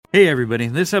Hey everybody,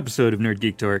 this episode of Nerd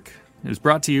Geek Dork is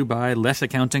brought to you by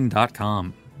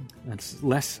lessaccounting.com. That's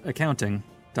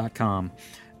lessaccounting.com.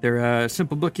 They're a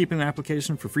simple bookkeeping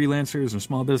application for freelancers and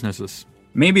small businesses.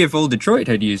 Maybe if old Detroit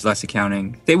had used less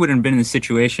accounting, they wouldn't have been in a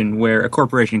situation where a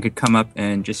corporation could come up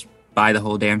and just buy the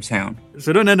whole damn town.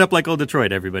 So don't end up like old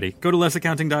Detroit, everybody. Go to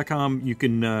lessaccounting.com. You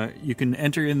can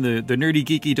enter in the nerdy,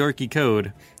 geeky, dorky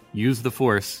code. Use the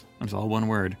Force. That's all one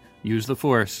word. Use the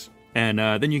Force. And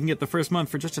then you can get the first month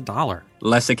for just $1.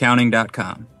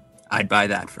 Lessaccounting.com. I'd buy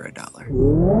that for $1.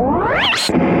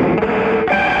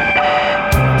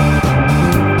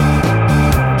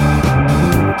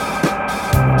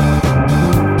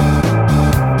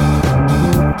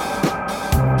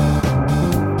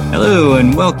 Hello,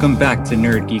 and welcome back to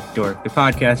Nerd Geek Dork, the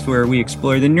podcast where we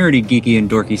explore the nerdy, geeky, and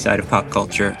dorky side of pop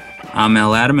culture. I'm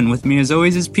Mel Adam, and with me as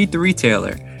always is Pete the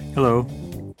Retailer. Hello.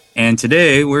 And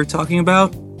today we're talking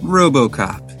about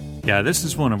RoboCop. Yeah, this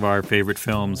is one of our favorite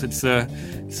films. It's a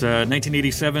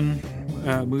 1987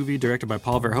 movie directed by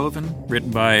Paul Verhoeven, written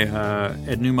by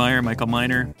Ed Neumeyer, Michael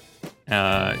Miner.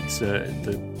 It's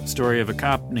the story of a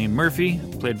cop named Murphy,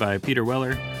 played by Peter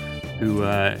Weller, who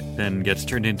then gets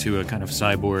turned into a kind of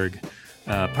cyborg,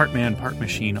 part man, part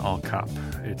machine, all cop.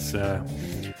 It's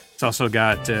also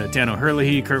got Dan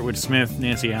O'Herlihy, Kurtwood Smith,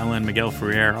 Nancy Allen, Miguel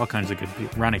Ferrer, all kinds of good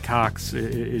people. Ronnie Cox.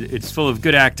 It's full of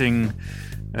good acting.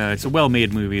 It's a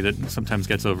well-made movie that sometimes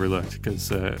gets overlooked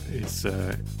because it's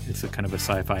a kind of a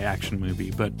sci-fi action movie,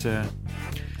 but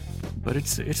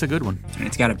it's a good one. And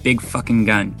it's got a big fucking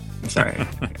gun. I'm sorry,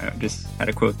 I just had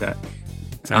to quote that.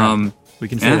 We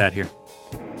can say that here.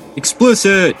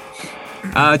 Explicit!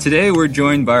 Today we're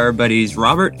joined by our buddies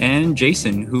Robert and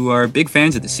Jason, who are big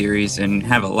fans of the series and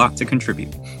have a lot to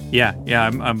contribute. Yeah,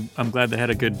 I'm glad they had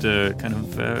a good kind of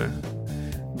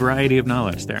variety of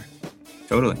knowledge there.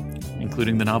 Totally.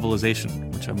 Including the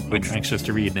novelization, which I'm anxious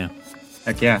to read now.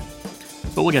 Heck yeah.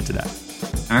 But we'll get to that.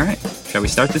 All right. Shall we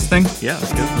start this thing? Yeah,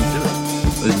 let's do it.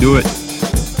 Let's do it.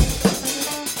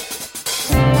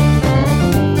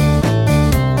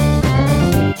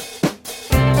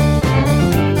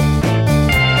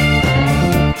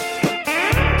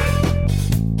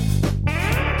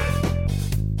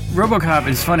 RoboCop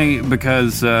is funny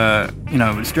because,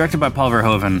 it's directed by Paul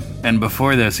Verhoeven, and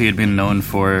before this he had been known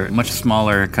for much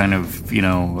smaller kind of,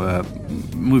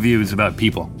 movies about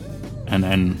people.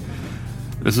 And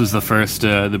this was the first,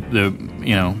 I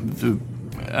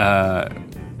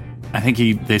think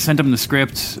they sent him the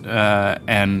script,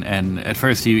 and at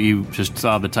first you just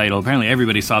saw the title. Apparently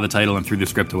everybody saw the title and threw the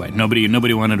script away. Nobody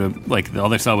wanted to, all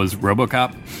they saw was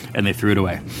RoboCop, and they threw it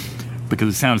away because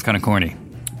it sounds kind of corny.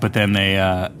 But then they,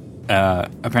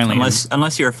 apparently...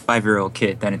 Unless you're a 5-year-old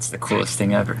kid, then it's the coolest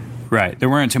thing ever. Right. There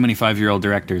weren't too many 5-year-old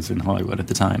directors in Hollywood at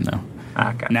the time, though.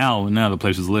 Okay. Now the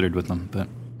place is littered with them, but...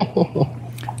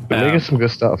 They're making some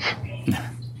good stuff.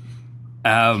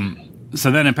 So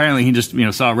then apparently he just,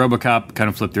 saw RoboCop, kind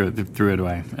of flipped threw it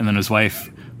away. And then his wife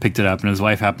picked it up, and his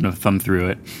wife happened to thumb through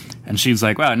it. And she's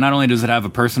like, wow, not only does it have a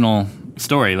personal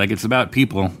story, like, it's about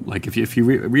people. Like, if you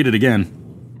read it again...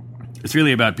 It's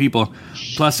really about people.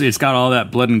 Plus, it's got all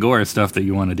that blood and gore stuff that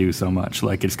you want to do so much.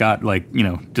 Like, it's got,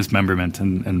 dismemberment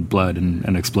and blood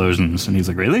and explosions. And he's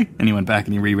like, really? And he went back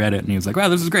and he reread it, and he was like, wow,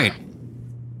 this is great.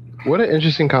 What an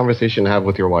interesting conversation to have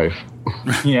with your wife.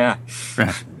 Yeah.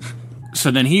 Right.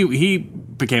 So then he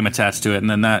became attached to it, and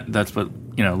then that's what,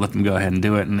 let them go ahead and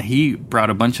do it. And he brought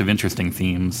a bunch of interesting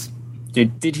themes.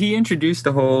 Did he introduce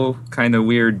the whole kind of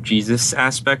weird Jesus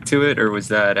aspect to it, or was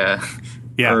that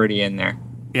already in there?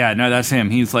 Yeah, no, that's him.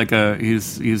 He's like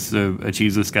he's a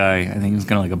Jesus guy. I think he's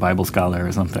kind of like a Bible scholar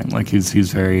or something. Like he's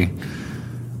very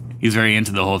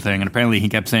into the whole thing. And apparently he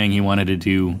kept saying he wanted to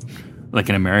do like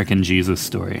an American Jesus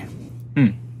story.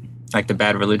 Like the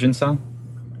Bad Religion song?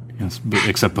 Yes,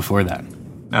 except before that.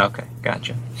 Oh, okay,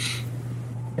 gotcha.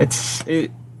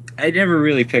 I never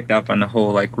really picked up on the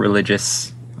whole like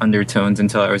religious undertones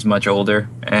until I was much older,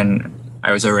 and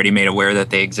I was already made aware that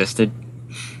they existed.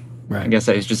 Right. I guess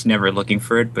I was just never looking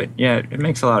for it, but yeah, it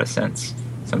makes a lot of sense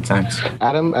sometimes.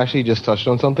 Adam actually just touched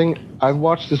on something. I've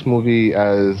watched this movie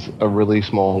as a really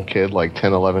small kid, like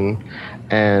 10, 11,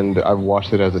 and I've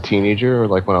watched it as a teenager,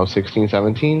 like when I was 16,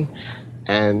 17,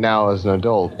 and now as an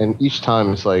adult. And each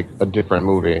time it's like a different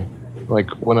movie. Like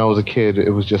when I was a kid,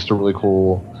 it was just a really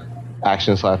cool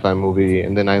action sci-fi movie,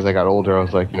 and then as I got older, I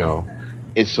was like,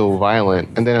 it's so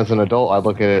violent. And then as an adult, I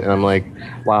look at it and I'm like,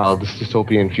 wow, this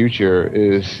dystopian future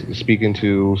is speaking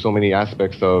to so many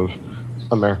aspects of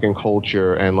American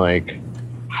culture and like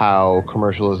how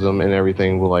commercialism and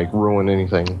everything will like ruin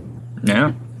anything.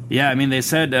 Yeah. Yeah, I mean, they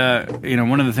said,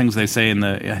 one of the things they say in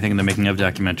the making of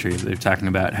documentary, they're talking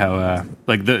about how,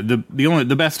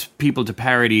 the best people to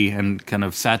parody and kind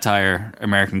of satire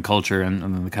American culture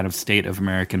and the kind of state of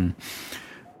American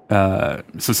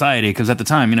society, because at the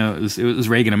time, it was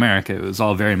Reagan America. It was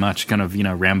all very much kind of,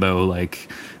 Rambo, like,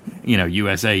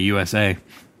 USA.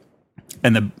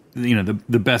 And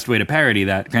the best way to parody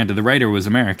that, granted, the writer was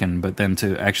American, but then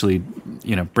to actually,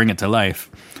 bring it to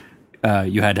life,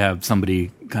 you had to have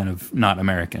somebody kind of not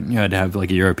American. You had to have like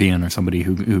a European or somebody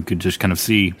who could just kind of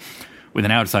see with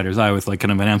an outsider's eye, with like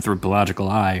kind of an anthropological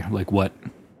eye, like what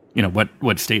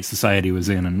state society was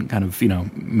in, and kind of,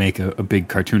 make a big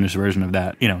cartoonish version of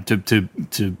that,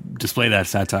 to display that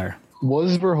satire.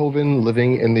 Was Verhoeven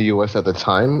living in the U.S. at the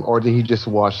time, or did he just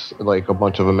watch like a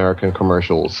bunch of American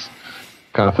commercials,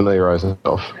 kind of familiarize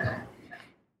himself?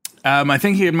 I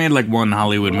think he had made like one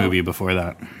Hollywood movie before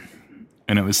that.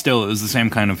 And it was the same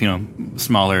kind of,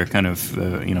 smaller kind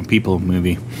of, people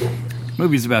movie.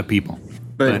 Movies about people.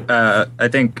 But I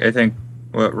think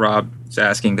what Rob's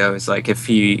asking, though, is like if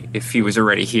he was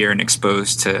already here and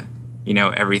exposed to,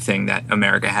 everything that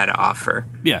America had to offer.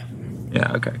 Yeah.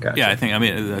 Yeah, okay, gotcha. Yeah, I think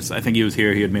he was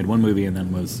here. He had made one movie and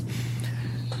then was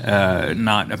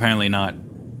not,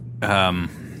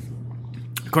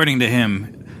 according to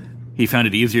him, he found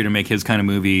it easier to make his kind of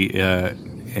movie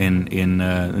in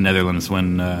the Netherlands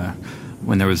when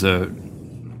there was a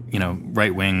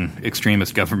right-wing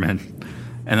extremist government,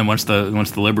 and then once the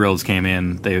liberals came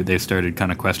in, they started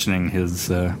kind of questioning his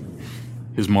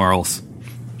morals.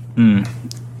 And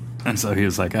so he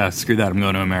was like, screw that, I'm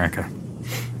going to America.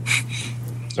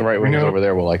 The right-wingers over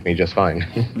there will like me just fine.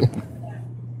 Do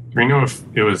we know if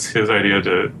it was his idea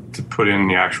to put in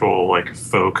the actual like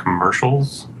faux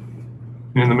commercials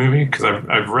in the movie? Because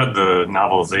I've read the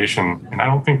novelization, and I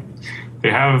don't think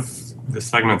they have the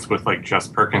segments with like Jess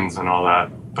Perkins and all that,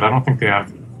 but I don't think they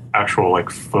have actual like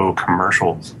faux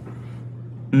commercials.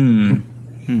 Yeah,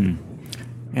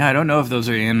 I don't know if those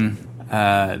are in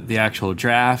the actual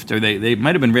draft, or they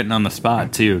might have been written on the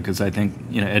spot too, because I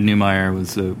think Ed Neumeier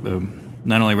was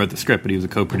not only wrote the script, but he was a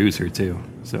co-producer too.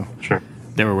 So sure.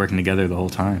 They were working together the whole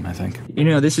time, I think.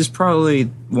 This is probably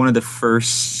one of the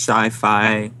first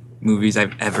sci-fi movies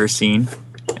I've ever seen,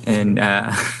 and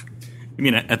you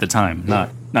mean at the time,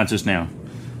 not just now?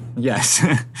 Yes.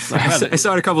 I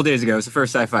saw it a couple days ago. It was the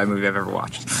first sci-fi movie I've ever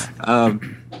watched. No,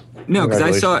 because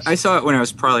I saw it when I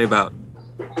was probably I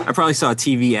probably saw a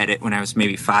TV edit when I was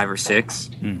maybe 5 or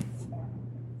 6,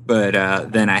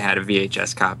 but then I had a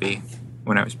VHS copy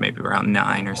when I was maybe around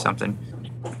 9 or something.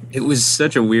 It was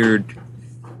such a weird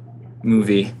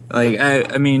movie. Like,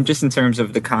 I mean, just in terms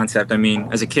of the concept, I mean,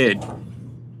 as a kid,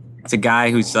 it's a guy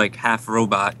who's like half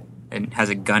robot and has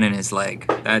a gun in his leg.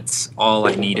 That's all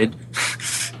I needed.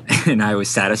 And I was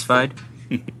satisfied.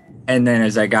 And then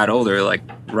as I got older, like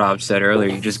Rob said earlier,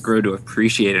 you just grow to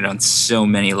appreciate it on so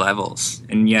many levels.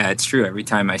 And yeah, it's true. Every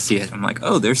time I see it, I'm like,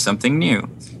 oh, there's something new.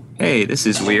 Hey, this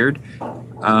is weird.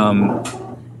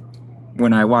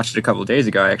 When I watched it a couple of days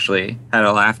ago, I actually had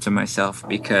a laugh to myself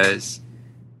because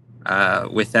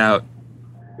without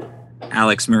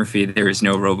Alex Murphy, there is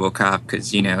no RoboCop,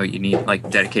 because you need like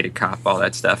dedicated cop, all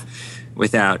that stuff.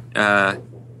 Without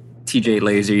TJ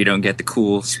Laser, you don't get the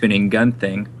cool spinning gun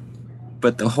thing.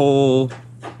 But the whole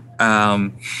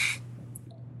concept,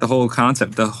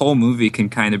 the whole movie can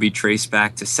kind of be traced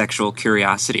back to sexual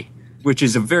curiosity, which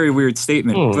is a very weird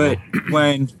statement. But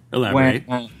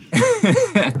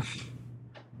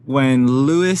when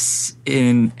Lewis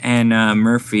and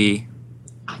Murphy,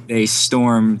 they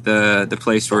storm the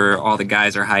place where all the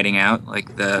guys are hiding out,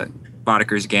 like the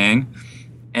Boddicker's gang,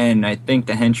 and I think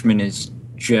the henchman is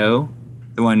Joe,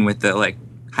 the one with the like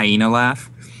hyena laugh.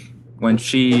 When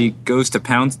she goes to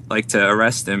to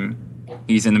arrest him,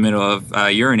 he's in the middle of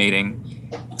urinating.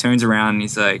 He turns around and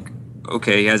he's like,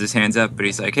 okay, he has his hands up, but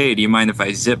he's like, hey, do you mind if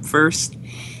I zip first?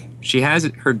 She has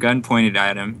her gun pointed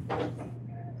at him,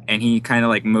 and he kind of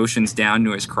like motions down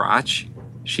to his crotch.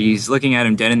 She's looking at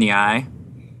him dead in the eye,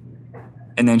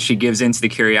 and then she gives in to the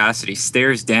curiosity,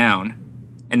 stares down,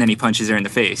 and then he punches her in the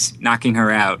face, knocking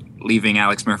her out, leaving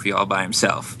Alex Murphy all by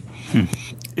himself.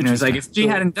 And I was like, if she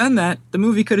hadn't done that, the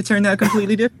movie could have turned out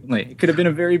completely differently. It could have been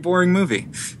a very boring movie.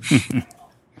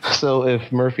 So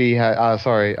if Murphy had,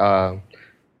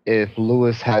 if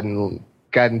Lewis hadn't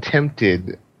gotten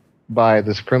tempted by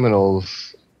this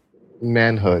criminal's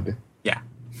manhood, then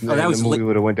the movie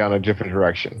would have went down a different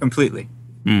direction. Completely.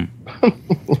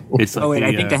 It's like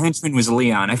I think the henchman was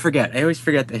Leon. I forget. I always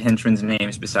forget the henchman's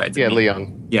names besides me.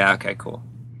 Leon. Yeah, okay, cool.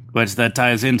 But that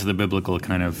ties into the biblical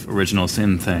kind of original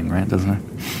sin thing, right? Doesn't it?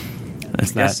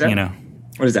 That's that, so.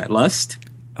 What is that, lust?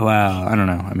 Well, I don't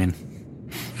know. I mean,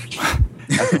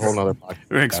 That's a whole nother podcast.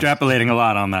 we're extrapolating a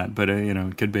lot on that, but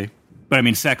it could be. But I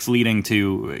mean, sex leading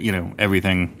to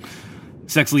everything.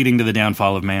 Sex leading to the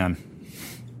downfall of man.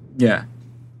 Yeah.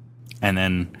 And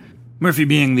then Murphy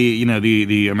being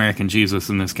the American Jesus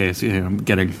in this case,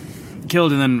 getting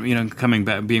killed and then coming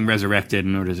back, being resurrected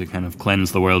in order to kind of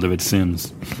cleanse the world of its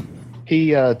sins.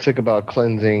 He took about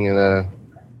cleansing in a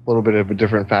little bit of a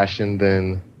different fashion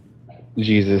than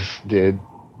Jesus did.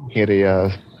 He had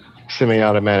a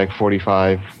semi-automatic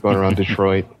 45 going around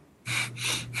Detroit,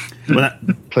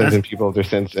 cleansing people of their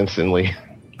sins instantly.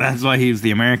 That's why he's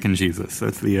the American Jesus.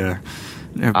 That's the.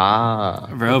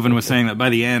 Verhoeven was saying that by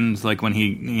the end, like when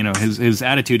he, his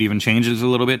attitude even changes a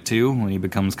little bit too, when he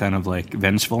becomes kind of like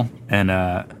vengeful, and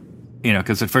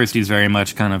because at first he's very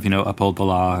much kind of uphold the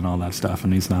law and all that stuff,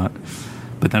 and he's not.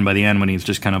 But then by the end, when he's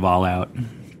just kind of all out,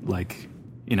 like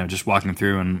just walking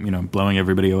through and blowing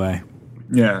everybody away.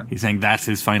 Yeah, he's saying that's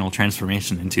his final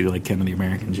transformation into like kind of the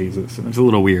American Jesus, and it's a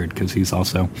little weird because he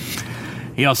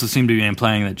also seemed to be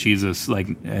implying that Jesus, like,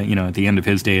 at the end of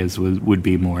his days would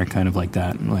be more kind of like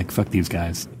that, like, fuck these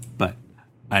guys. But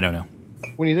I don't know.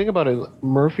 When you think about it,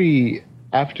 Murphy,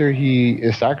 after he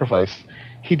is sacrificed,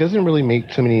 he doesn't really make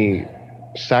too many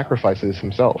sacrifices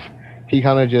himself. He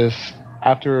kind of just,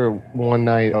 after one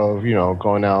night of,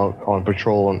 going out on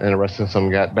patrol and arresting some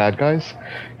bad guys,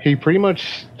 he pretty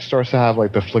much starts to have,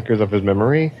 like, the flickers of his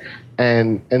memory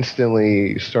and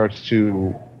instantly starts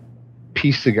to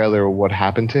piece together what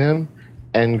happened to him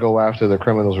and go after the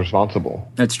criminals responsible.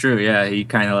 That's true. Yeah, he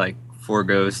kind of like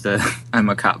foregoes the I'm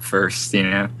a cop first,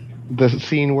 The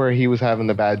scene where he was having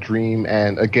the bad dream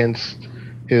and against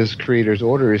his creator's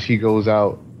orders, he goes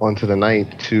out onto the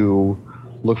night to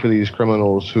look for these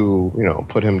criminals who,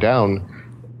 put him down.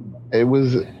 It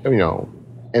was,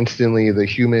 instantly the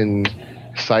human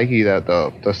psyche, that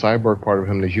the cyborg part of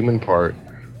him, the human part,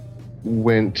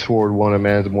 went toward one of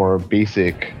man's more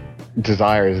basic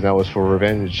desires, and that was for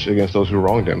revenge against those who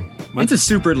wronged him. It's a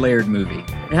super layered movie.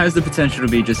 It has the potential to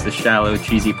be just a shallow,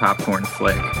 cheesy popcorn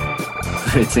flick,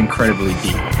 but it's incredibly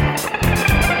deep.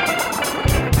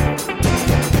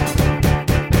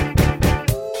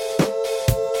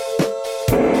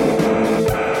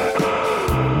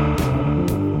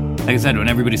 Like I said, when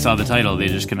everybody saw the title, they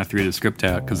just kind of threw the script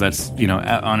out because that's,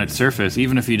 on its surface,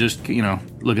 even if you just,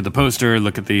 look at the poster,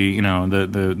 look at the,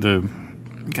 the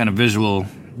kind of visual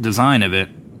design of it,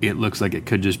 it looks like it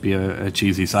could just be a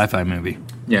cheesy sci-fi movie.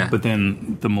 Yeah. But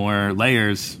then the more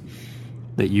layers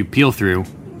that you peel through,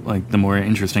 like the more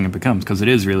interesting it becomes, because it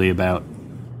is really about,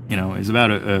 it's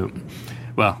about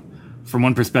well, from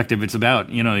one perspective, it's about,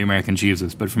 the American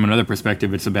Jesus, but from another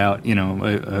perspective, it's about,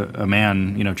 a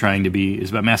man, trying to be,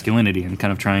 it's about masculinity and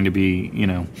kind of trying to be,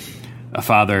 a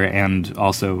father and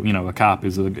also, a cop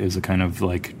is a kind of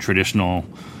like traditional,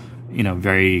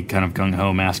 very kind of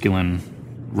gung-ho masculine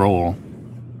role.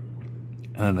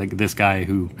 Like this guy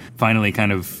who finally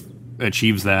kind of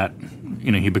achieves that,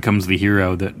 he becomes the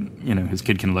hero that, his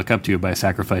kid can look up to by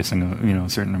sacrificing, a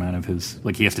certain amount of his,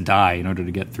 like he has to die in order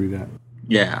to get through that.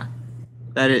 Yeah.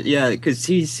 Because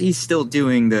he's still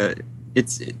doing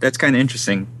that's kind of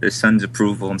interesting, the son's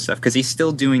approval and stuff, because he's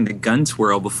still doing the gun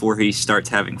twirl before he starts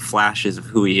having flashes of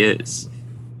who he is.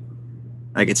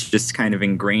 Like it's just kind of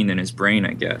ingrained in his brain,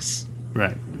 I guess.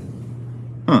 Right.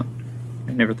 Huh.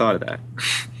 I never thought of that.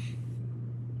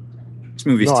 This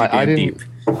movie's too damn deep.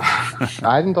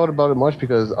 I hadn't thought about it much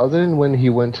because other than when he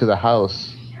went to the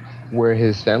house where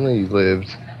his family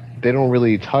lived, they don't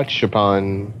really touch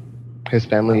upon his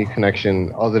family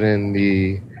connection other than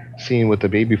the scene with the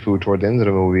baby food toward the end of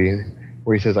the movie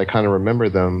where he says, I kind of remember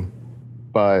them,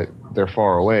 but they're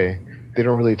far away. They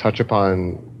don't really touch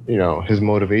upon, his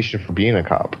motivation for being a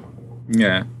cop.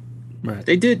 Yeah. Right.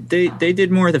 They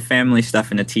did more of the family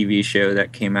stuff in a TV show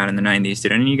that came out in the 90s.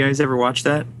 Did any of you guys ever watch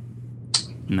that?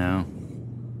 No.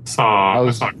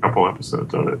 I saw a couple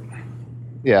episodes of it.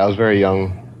 Yeah, I was very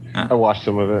young. I watched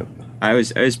some of it. I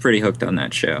was pretty hooked on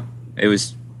that show. It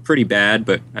was pretty bad,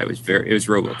 but it was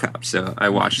RoboCop, so I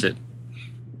watched it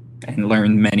and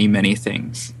learned many, many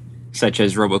things, such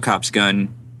as RoboCop's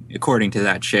gun, according to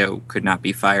that show, could not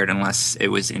be fired unless it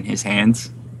was in his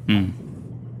hands,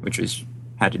 which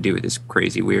had to do with this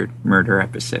crazy, weird murder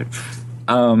episode.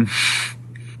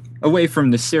 Away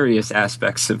from the serious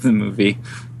aspects of the movie,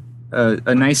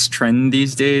 a nice trend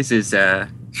these days is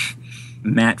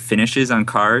matte finishes on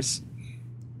cars.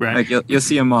 Right. Like you'll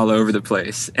see them all over the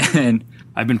place, and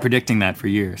I've been predicting that for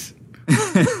years.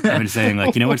 I've been saying,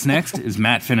 like, what's next is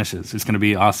matte finishes. It's going to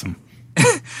be awesome.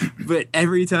 But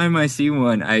every time I see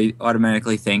one, I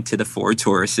automatically think to the Ford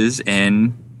Tauruses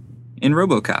in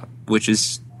RoboCop, which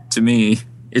is, to me,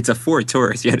 it's a Ford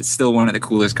Taurus, yet it's still one of the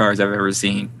coolest cars I've ever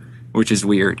seen, which is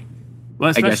weird. Well,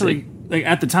 especially like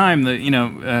at the time,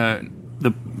 the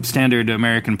standard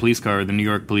American police car, the New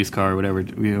York police car, or whatever,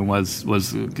 was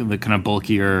the kind of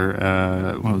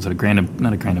bulkier. What was it?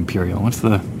 Not a Grand Imperial. What's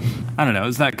the? I don't know.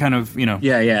 It's that kind of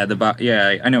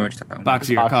Yeah, I know what you're talking about.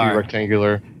 Boxier car,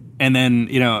 rectangular. And then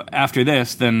after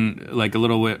this, then like a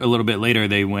little bit later,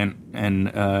 they went and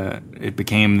it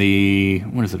became a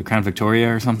Crown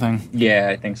Victoria or something. Yeah,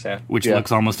 I think so. Which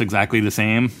looks almost exactly the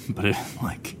same, but it,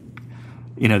 like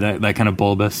that kind of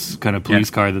bulbous kind of police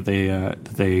car that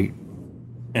they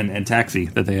and taxi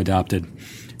that they adopted.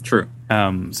 True.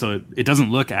 So it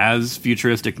doesn't look as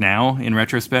futuristic now in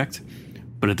retrospect,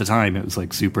 but at the time it was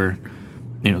like super.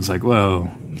 It's like, whoa,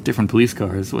 different police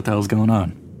cars. What the hell's going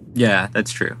on? Yeah,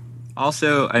 that's true.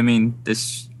 Also, I mean,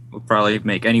 this will probably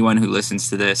make anyone who listens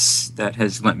to this that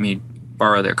has let me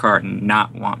borrow their car and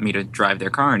not want me to drive their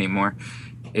car anymore,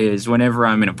 is whenever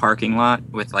I'm in a parking lot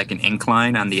with like an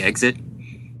incline on the exit,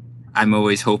 I'm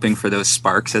always hoping for those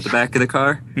sparks at the back of the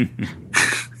car.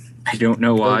 I don't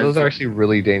know why. Those are actually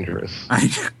really dangerous.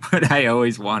 But I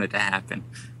always want it to happen.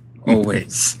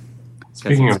 Always.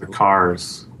 Speaking of the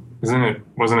cars, wasn't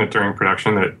it during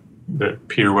production that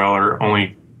Peter Weller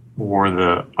only wore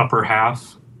the upper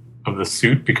half of the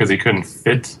suit because he couldn't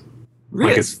fit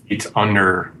like his feet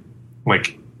under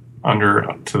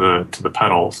to the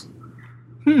pedals?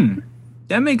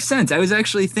 That makes sense. I was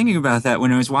actually thinking about that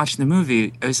when I was watching the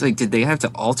movie. I was like, did they have to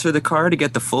alter the car to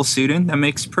get the full suit in? That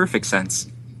makes perfect sense.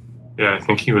 Yeah, I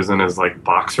think he was in his like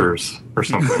boxers or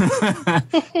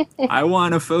something. I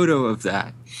want a photo of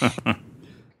that.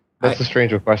 That's a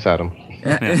strange request, Adam.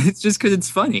 Yeah. It's just because it's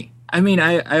funny. I mean,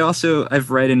 I've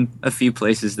read in a few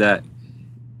places that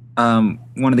one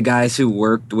of the guys who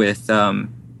worked with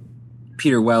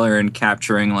Peter Weller in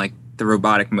capturing like the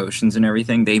robotic motions and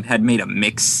everything, they had made a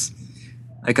mixtape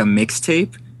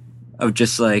of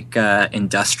just like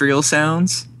industrial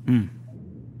sounds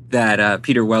that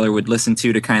Peter Weller would listen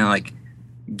to kind of like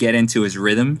get into his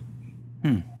rhythm.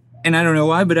 And I don't know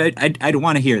why, but I'd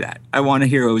want to hear that. I want to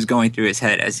hear what was going through his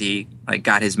head as he like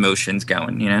got his motions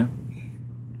going,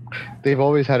 They've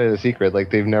always had it a secret. Like,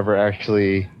 they've never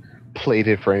actually played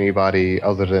it for anybody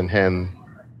other than him.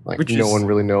 Like, no one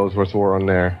really knows what's on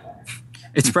there.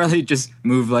 It's probably just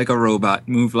move like a robot,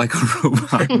 move like a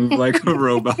robot, move like a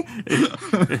robot.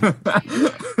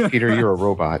 Peter, you're a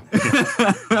robot.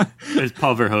 There's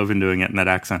Paul Verhoeven doing it in that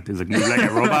accent. He's like, move like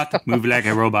a robot, move like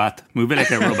a robot, move like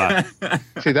a robot.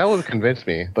 See, that would convince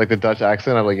me. Like, the Dutch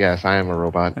accent, I'm like, yes, I am a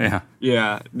robot. Yeah.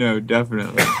 Yeah, no,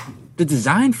 definitely. The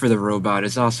design for the robot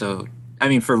is also, I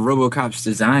mean, for RoboCop's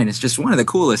design, it's just one of the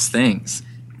coolest things.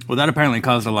 Well, that apparently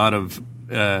caused a lot of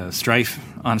strife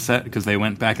on set because they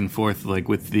went back and forth, like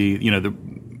with the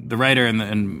writer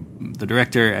and the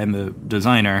director and the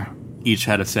designer each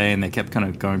had a say, and they kept kind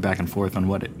of going back and forth on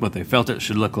what they felt it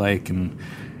should look like, and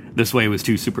this way was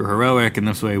too super heroic, and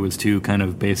this way was too kind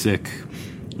of basic,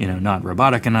 not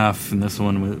robotic enough, and this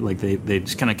one was like they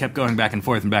just kind of kept going back and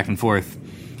forth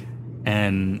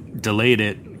and delayed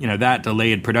it. That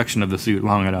delayed production of the suit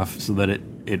long enough so that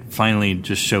it finally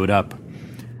just showed up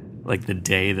like the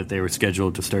day that they were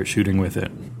scheduled to start shooting with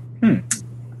it.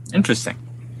 Interesting.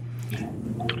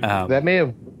 That may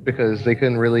have, because they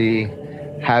couldn't really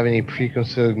have any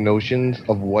preconceived notions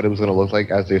of what it was going to look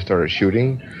like as they started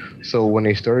shooting. So when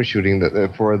they started shooting,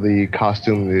 for the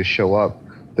costume to show up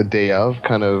the day of,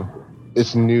 kind of,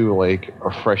 it's new, like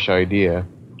a fresh idea.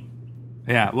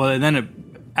 Yeah, well, and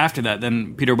then after that,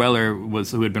 then Peter Weller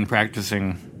who had been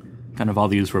practicing kind of all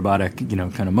these robotic,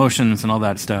 kind of motions and all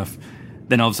that stuff,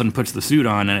 then all of a sudden puts the suit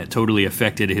on, and it totally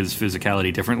affected his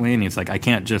physicality differently. And he's like, I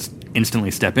can't just instantly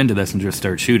step into this and just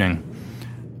start shooting.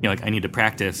 I need to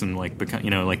practice and like become,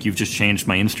 like you've just changed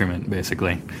my instrument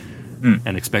basically,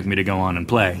 and expect me to go on and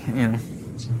play. Yeah,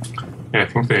 I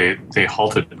think they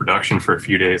halted production for a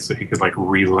few days so he could like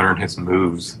relearn his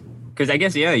moves. Because I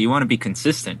guess you want to be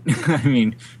consistent. I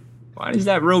mean, why does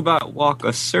that robot walk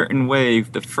a certain way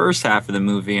the first half of the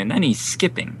movie and then he's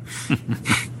skipping?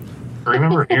 I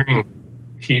remember hearing.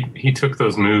 He took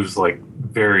those moves like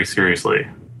very seriously.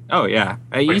 Oh yeah,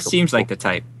 he seems like the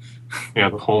type. Yeah,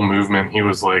 the whole movement. He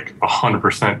was like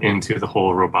 100% into the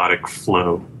whole robotic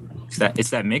flow. It's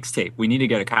that mixtape. We need to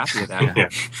get a copy of that. Yeah.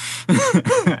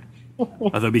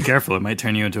 Although be careful, it might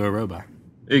turn you into a robot.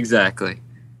 Exactly.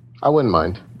 I wouldn't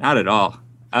mind. Not at all.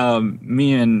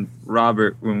 Me and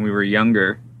Robert, when we were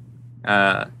younger,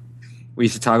 we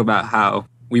used to talk about how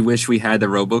we wish we had the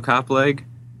RoboCop leg,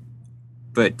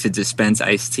 but to dispense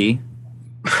iced tea.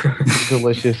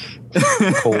 Delicious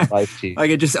cold iced tea. Like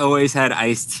it just always had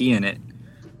iced tea in it.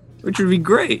 which would be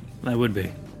great. That would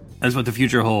be. That's what the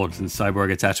future holds, is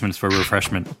cyborg attachments for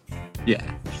refreshment. Yeah.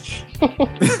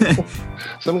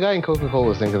 Some guy in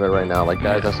Coca-Cola is thinking of it right now. Like,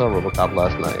 guys, I saw RoboCop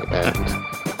last night, and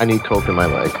I need Coke in my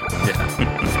leg. Yeah.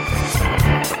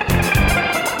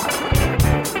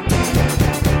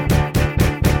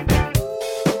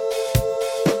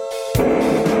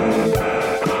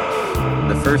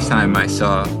 The first time I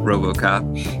saw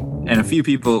RoboCop, and a few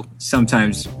people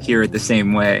sometimes hear it the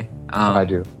same way. I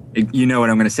do. You know what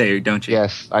I'm going to say, don't you?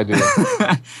 Yes, I do.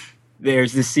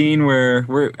 There's the scene where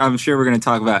I'm sure we're going to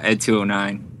talk about Ed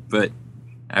 209, but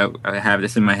I have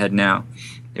this in my head now.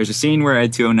 There's a scene where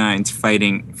Ed 209's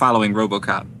following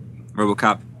RoboCop.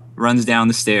 RoboCop runs down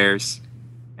the stairs,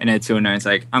 and Ed 209's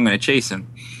like, I'm going to chase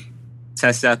him.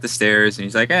 Tests out the stairs, and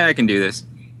he's like, I can do this.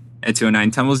 Ed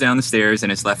 209 tumbles down the stairs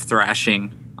and is left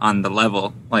thrashing on the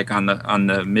level, like on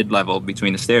the mid-level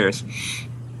between the stairs.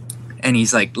 And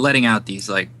he's like letting out these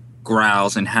like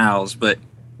growls and howls, but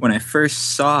when I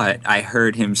first saw it, I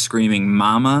heard him screaming,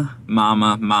 "Mama,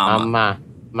 mama, mama." Mama,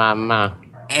 mama.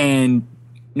 And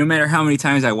no matter how many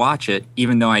times I watch it,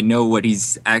 even though I know what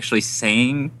he's actually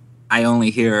saying, I only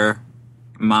hear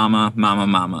 "mama, mama,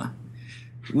 mama,"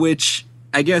 which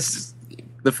I guess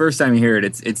the first time you hear it,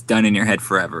 it's done in your head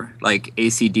forever. Like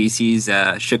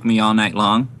AC/DC's "Shook Me All Night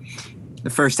Long."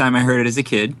 The first time I heard it as a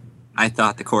kid, I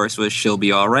thought the chorus was "She'll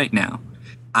Be All Right Now."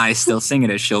 I still sing it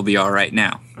as "She'll Be All Right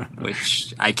Now,"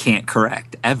 which I can't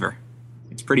correct ever.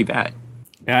 It's pretty bad.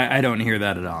 Yeah, I don't hear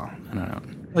that at all. I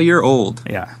don't. Well, you're old.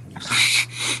 Yeah.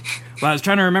 Well, I was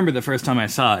trying to remember the first time I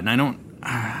saw it, and I don't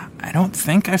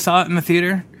think I saw it in the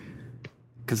theater.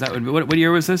 Because that would be, what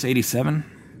year was this? 87?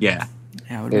 Yeah.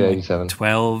 Yeah, it would have been 87.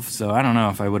 12, so I don't know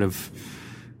if I would have...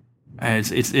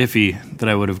 It's iffy that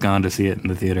I would have gone to see it in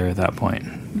the theater at that point.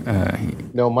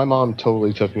 No, my mom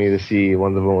totally took me to see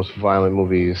one of the most violent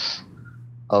movies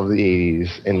of the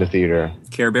 80s in the theater.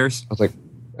 Care Bears? I was like...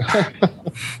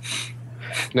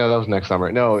 No, that was next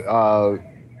summer. No,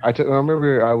 I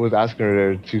remember I was asking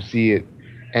her to see it,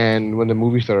 and when the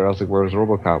movie started, I was like, "Where's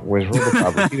RoboCop? Where's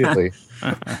RoboCop?" repeatedly.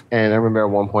 And I remember at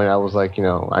one point I was like,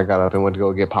 I got up and went to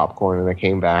go get popcorn, and I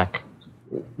came back,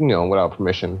 without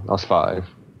permission. I was 5.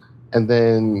 And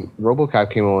then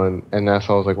RoboCop came on, and that's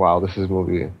how I was like, "Wow, this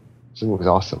movie's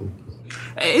awesome."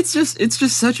 It's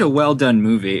just such a well done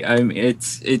movie. I mean,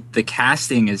 the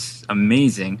casting is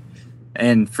amazing,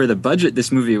 and for the budget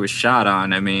this movie was shot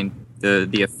on, I mean,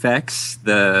 the effects,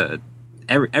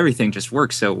 everything just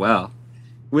works so well,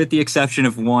 with the exception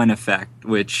of one effect,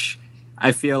 which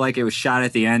I feel like it was shot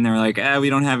at the end. They were like, we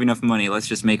don't have enough money. Let's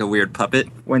just make a weird puppet.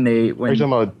 Are you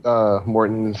talking about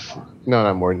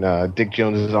Dick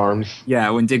Jones's arms?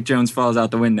 Yeah, when Dick Jones falls out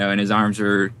the window and his arms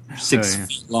are 6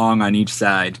 feet long on each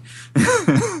side.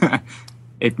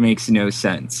 It makes no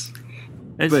sense.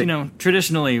 It's,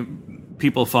 traditionally,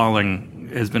 people falling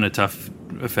has been a tough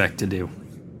effect to do.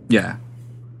 Yeah.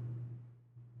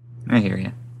 I hear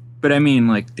you. But I mean,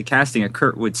 like, the casting of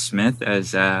Kurtwood Smith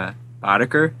as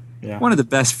Boddicker, one of the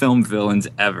best film villains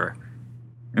ever.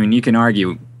 I mean, you can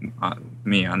argue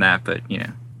me on that, but,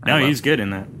 No, he's good in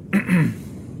that.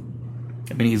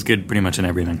 I mean, he's good pretty much in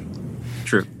everything.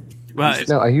 True. Well,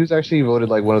 no, he was actually voted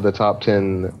like one of the top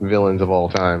 10 villains of all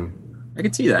time. I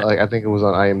could see that. Like, I think it was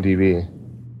on IMDb.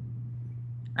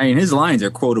 I mean, his lines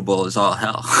are quotable as all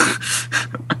hell.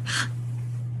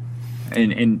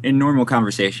 In normal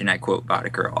conversation, I quote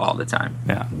Boddicker all the time.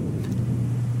 Yeah.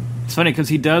 It's funny because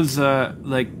he does,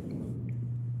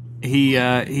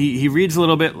 he reads a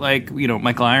little bit like,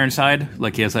 Michael Ironside.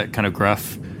 Like, he has that kind of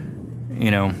gruff,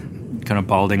 kind of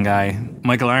balding guy.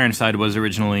 Michael Ironside was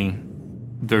originally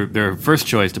their first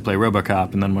choice to play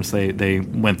RoboCop, and then once they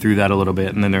went through that a little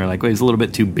bit, and then they were like, well, he's a little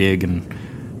bit too big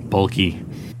and bulky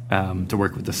to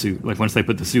work with the suit. Like, once they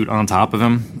put the suit on top of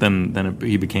him, then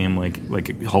he became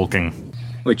like hulking.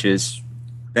 Which is,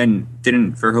 then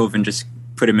didn't Verhoeven just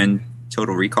put him in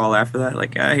Total Recall after that?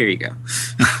 Like, here you go.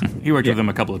 He worked with him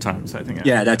a couple of times, I think.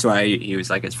 Yeah, that's why he was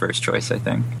like his first choice, I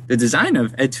think. The design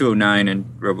of Ed 209 and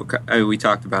RoboCop, we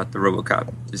talked about the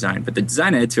RoboCop design, but the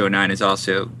design of Ed 209 is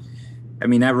also, I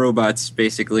mean, that robot's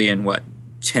basically in,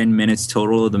 10 minutes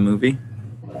total of the movie?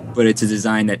 But it's a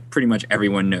design that pretty much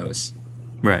everyone knows.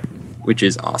 Right. Which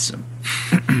is awesome.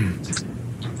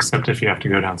 Except if you have to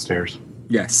go downstairs.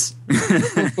 Yes.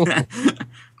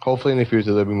 Hopefully in the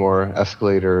future there'll be more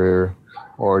escalator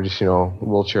or just,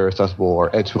 wheelchair accessible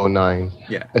or Ed 209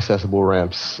 accessible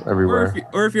ramps everywhere.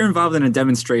 Or if you're involved in a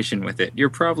demonstration with it, you're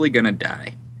probably going to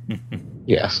die.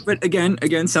 Yes. But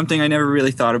again, something I never really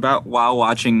thought about while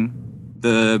watching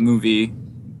the movie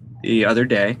the other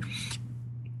day.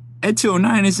 Ed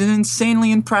 209 is an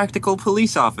insanely impractical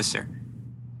police officer.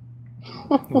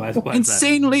 Why is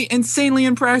that? Insanely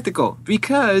impractical.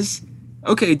 Because,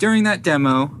 okay, during that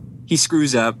demo, he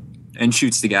screws up and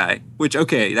shoots the guy, which,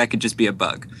 okay, that could just be a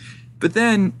bug. But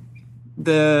then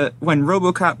when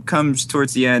RoboCop comes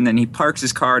towards the end and he parks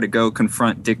his car to go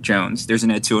confront Dick Jones, there's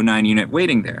an Ed 209 unit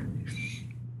waiting there.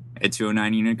 Ed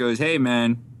 209 unit goes, hey,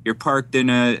 man, you're parked in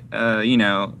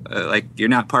like you're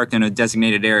not parked in a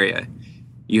designated area.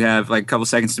 You have like a couple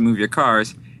seconds to move your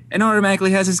cars, and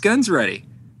automatically has his guns ready.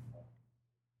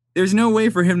 There's no way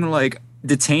for him to like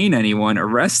detain anyone,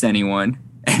 arrest anyone.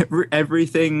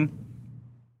 Everything.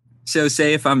 So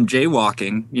say if I'm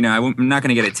jaywalking, I'm not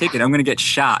going to get a ticket. I'm going to get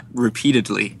shot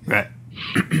repeatedly. Right.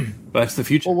 But that's the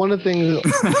future. Well, one of the things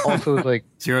also is like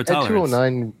zero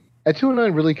tolerance. Ed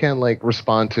 209 really can't like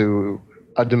respond to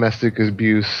a domestic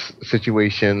abuse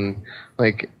situation.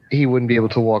 Like he wouldn't be able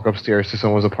to walk upstairs to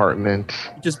someone's apartment.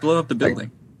 Just blow up the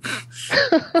building.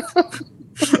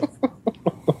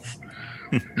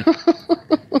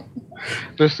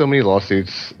 There's so many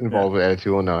lawsuits involved with Ed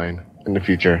 209 in the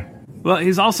future. Well,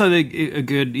 he's also a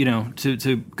good,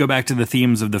 to go back to the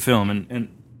themes of the film. And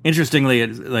interestingly,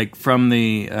 it's like from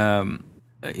the,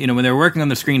 when they were working on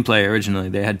the screenplay originally,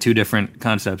 they had two different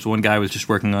concepts. One guy was just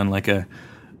working on like a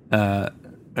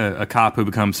cop who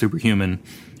becomes superhuman,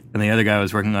 and the other guy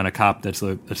was working on a cop that's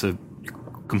a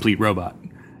complete robot.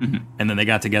 Mm-hmm. And then they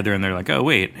got together and they're like, oh,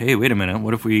 wait a minute.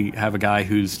 What if we have a guy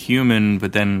who's human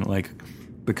but then like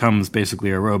becomes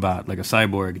basically a robot, like a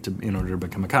cyborg, in order to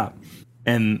become a cop?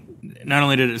 And not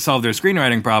only did it solve their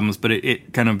screenwriting problems, but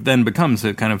it kind of then becomes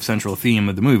a kind of central theme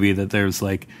of the movie that there's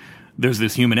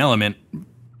this human element,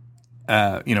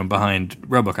 behind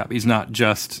RoboCop. He's not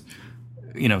just,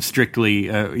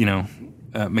 strictly,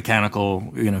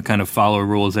 mechanical, kind of follow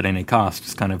rules at any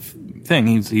cost kind of thing.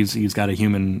 He's got a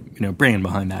human, brain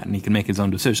behind that, and he can make his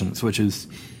own decisions, which is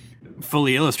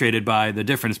fully illustrated by the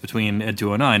difference between Ed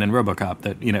 209 and RoboCop.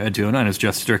 That Ed 209 is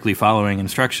just strictly following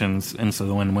instructions, and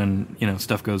so when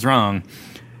stuff goes wrong,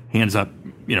 he ends up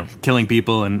killing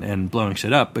people and blowing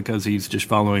shit up because he's just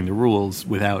following the rules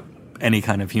without any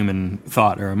kind of human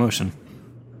thought or emotion.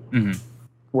 Mm-hmm.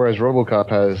 Whereas RoboCop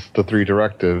has the three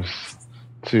directives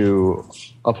to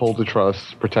uphold the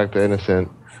trust, protect the innocent,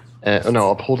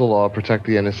 uphold the law, protect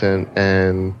the innocent,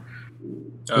 and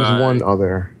there's one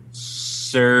other.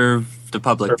 Serve the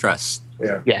public trust.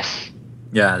 Yeah. Yes.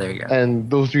 Yeah, there you go. And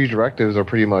those three directives are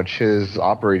pretty much his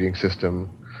operating system.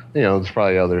 There's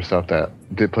probably other stuff that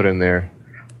did put in there,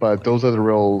 but those are the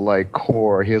real like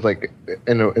core. He has like,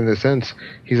 in a sense,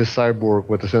 he's a cyborg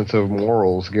with a sense of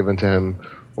morals given to him.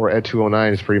 Where Ed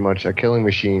 209 is pretty much a killing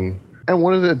machine. And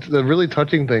one of the really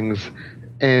touching things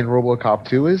in RoboCop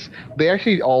 2 is they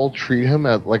actually all treat him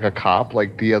as like a cop,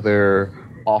 like the other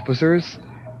officers.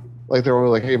 Like they're all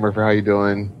like, "Hey Murphy, how you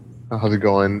doing? How's it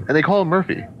going?" And they call him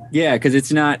Murphy. Yeah, because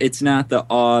it's not the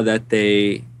awe that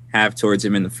they have towards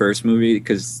him in the first movie,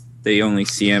 because they only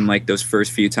see him like those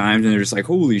first few times, and they're just like,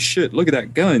 "Holy shit! Look at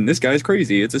that gun! This guy's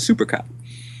crazy! It's a super cop."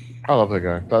 I love that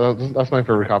guy. That's my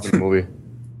favorite cop in the movie.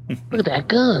 Look at that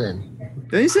gun!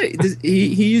 Did he say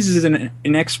he uses an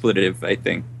expletive? I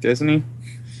think, doesn't he?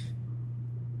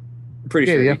 I'm pretty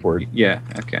sure. The F word. Yeah.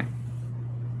 Okay.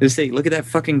 Just say, "Look at that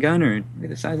fucking gun," or "Look at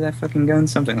the size of that fucking gun,"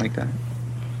 something like that.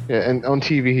 Yeah, and on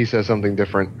TV he says something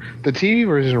different. The TV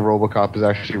version of RoboCop is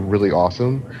actually really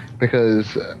awesome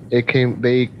because they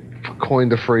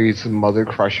coined the phrase "mother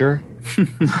crusher"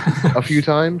 a few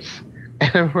times.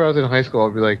 And when I was in high school,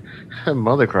 I'd be like,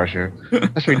 "Mother crusher?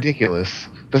 That's ridiculous.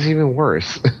 That's even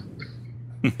worse."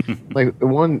 Like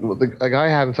a guy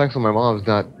having sex with my mom is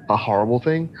not a horrible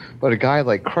thing, but a guy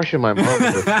like crushing my mom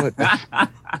with a foot,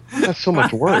 that's so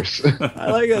much worse.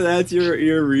 I like how that's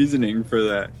your reasoning for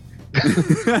that.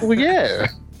 Well, yeah.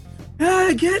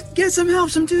 Get some help.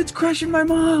 Some dude's crushing my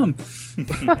mom.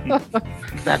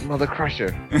 That mother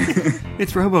crusher.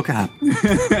 It's RoboCop.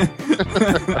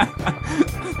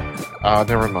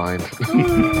 Never mind.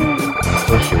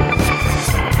 Oh, shoot.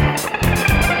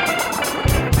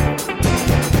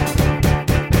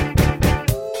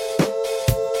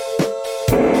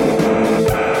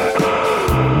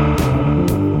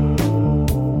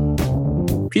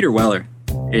 Peter Weller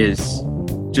is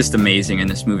just amazing in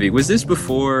this movie. Was this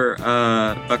before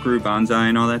Buckaroo Banzai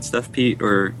and all that stuff, Pete?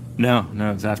 Or no,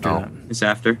 it's after that. It's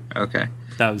after? Okay.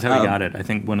 That was how he got it. I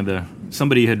think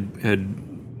somebody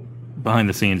had behind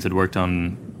the scenes had worked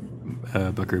on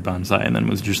Buckaroo Banzai and then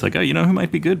was just like, oh, who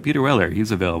might be good? Peter Weller.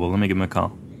 He's available. Let me give him a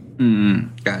call.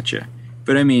 Gotcha.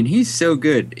 But I mean, he's so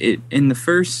good. In the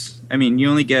first, you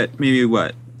only get maybe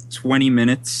 20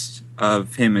 minutes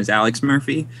of him as Alex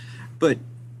Murphy, but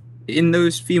in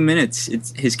those few minutes,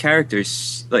 it's his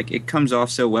character's like it comes off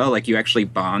so well. Like you actually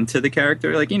bond to the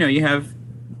character. Like you have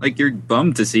like you're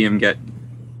bummed to see him get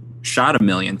shot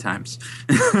 1,000,000 times.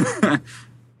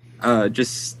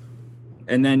 Just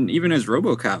and then even as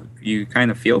RoboCop, you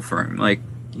kind of feel for him. Like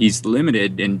he's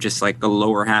limited in just like the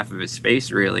lower half of his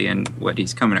face, really, and what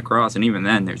he's coming across. And even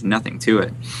then, there's nothing to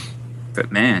it.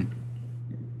 But man,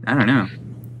 I don't know.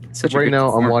 Right now,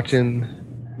 I'm watching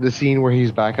the scene where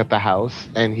he's back at the house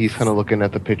and he's kind of looking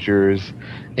at the pictures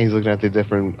and he's looking at the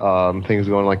different things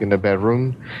going like in the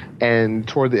bedroom. And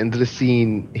toward the end of the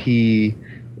scene,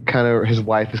 his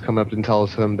wife is coming up and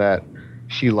tells him that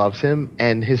she loves him,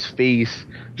 and his face,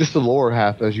 just the lower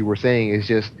half, as you were saying, is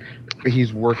just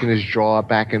he's working his jaw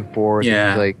back and forth. Yeah.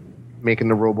 And he's like making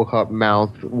the RoboCop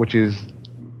mouth, which is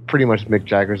pretty much Mick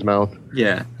Jagger's mouth.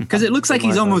 Yeah, because it looks like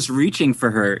he's almost reaching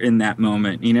for her in that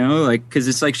moment, like because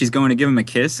it's like she's going to give him a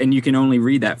kiss, and you can only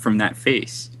read that from that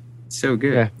face. It's so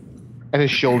good. Yeah, and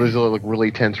his shoulders look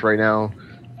really tense right now.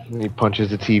 And he punches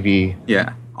the TV.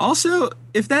 Yeah. Also,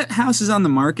 if that house is on the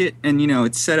market and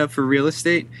it's set up for real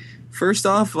estate, first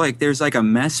off, like there's like a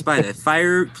mess by the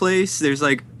fireplace. There's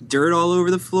like dirt all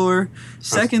over the floor.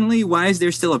 Secondly, why is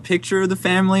there still a picture of the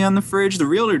family on the fridge? The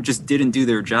realtor just didn't do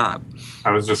their job.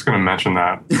 I was just going to mention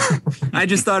that. I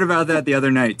just thought about that the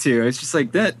other night too. It's just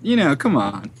like that, come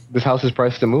on. This house is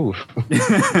priced to move.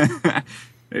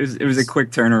 It was a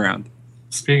quick turnaround.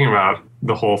 Speaking about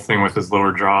the whole thing with his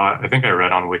lower jaw, I think I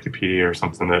read on Wikipedia or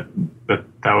something that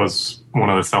was one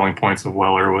of the selling points of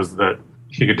Weller was that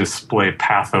he could display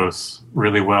pathos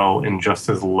really well in just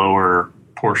his lower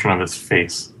portion of his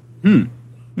face.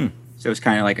 So it's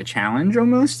kind of like a challenge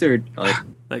almost, or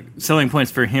like selling points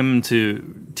for him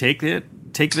to take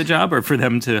the job, or for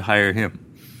them to hire him?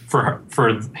 For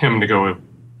him to go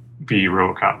be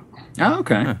RoboCop. Oh,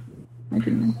 okay. Huh.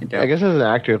 I guess as an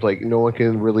actor, if like no one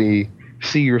can really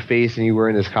see your face and you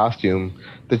wearing this costume,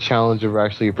 the challenge of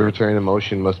actually portraying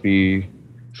emotion must be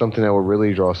something that will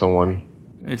really draw someone.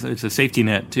 It's a safety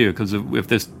net too, because if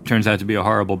this turns out to be a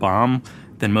horrible bomb,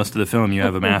 then most of the film you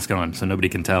have a mask on, so nobody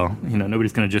can tell.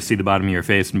 Nobody's going to just see the bottom of your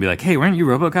face and be like, "Hey, weren't you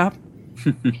RoboCop?"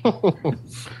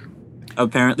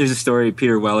 Apparently, there's a story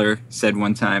Peter Weller said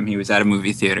one time. He was at a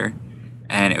movie theater,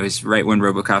 and it was right when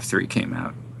RoboCop 3 came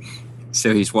out.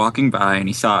 So he's walking by, and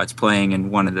he saw it's playing in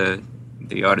one of the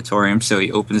auditoriums. So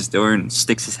he opens the door and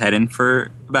sticks his head in for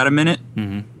about a minute,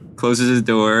 closes his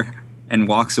door, and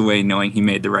walks away knowing he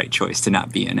made the right choice to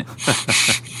not be in it.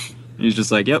 He's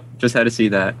just like, "Yep, just had to see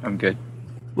that. I'm good."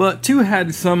 Well, 2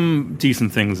 had some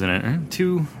decent things in it. Right?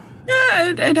 2...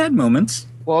 Yeah, it had moments.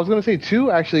 Well, I was going to say 2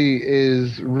 actually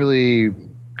is really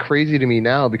crazy to me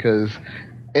now because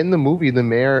in the movie, the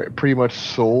mayor pretty much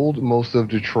sold most of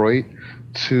Detroit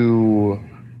to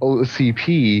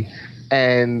OCP,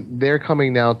 and they're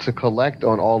coming now to collect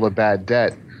on all the bad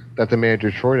debt that the mayor of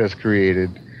Detroit has created.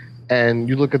 And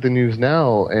you look at the news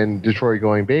now and Detroit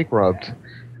going bankrupt,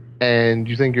 and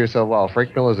you think to yourself, wow,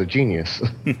 Frank Miller's a genius.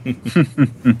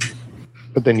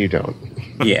 But then you don't.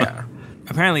 Yeah.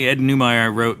 Apparently Ed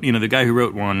Neumeier wrote, the guy who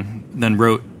wrote 1, then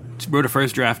wrote a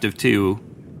first draft of 2,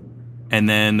 and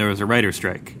then there was a writer's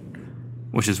strike,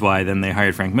 which is why then they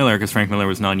hired Frank Miller, because Frank Miller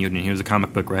was non-union. He was a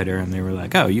comic book writer, and they were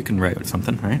like, oh, you can write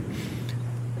something, right?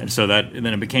 And so then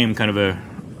it became kind of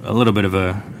a little bit of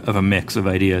a mix of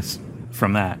ideas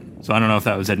from that. So I don't know if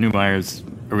that was Ed Neumeier's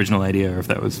original idea or if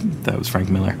that was Frank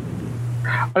Miller.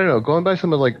 I don't know. Going by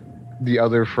some of like the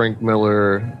other Frank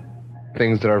Miller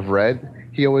things that I've read,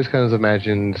 he always kind of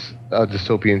imagines a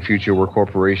dystopian future where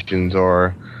corporations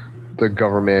are the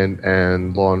government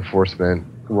and law enforcement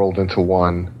rolled into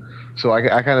one. So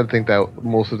I kind of think that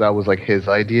most of that was like his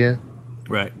idea.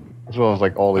 Right. As well as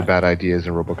like all the bad ideas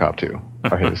in RoboCop 2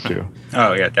 are his too.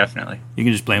 Oh, yeah, definitely. You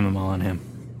can just blame them all on him.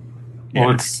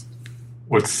 Well,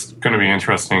 what's going to be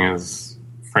interesting is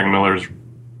Frank Miller's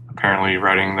apparently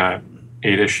writing that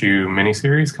 8-issue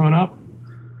miniseries coming up,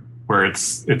 where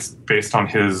it's based on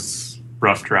his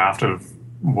rough draft of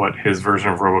what his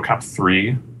version of RoboCop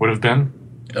 3 would have been.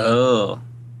 Oh.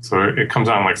 So it comes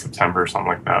out in like September or something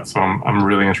like that. So I'm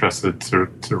really interested to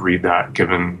read that,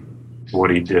 given what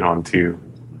he did on 2.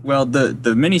 Well, the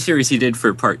miniseries he did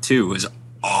for part 2 was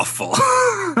awful.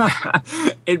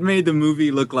 It made the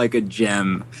movie look like a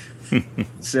gem.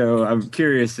 So I'm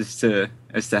curious as to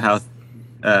how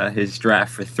his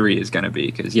draft for 3 is going to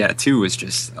be, because 2 was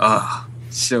just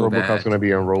so bad. RoboCop's going to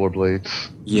be on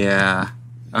rollerblades. Yeah.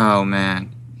 Oh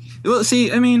man. Well,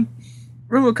 see, I mean,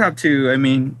 RoboCop 2. I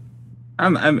mean,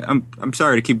 I'm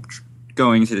sorry to keep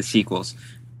going to the sequels,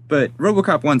 but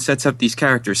RoboCop 1 sets up these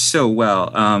characters so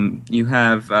well. You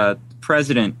have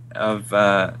president of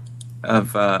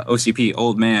OCP,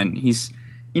 Old Man. He's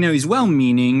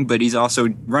well-meaning, but he's also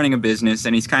running a business,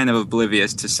 and he's kind of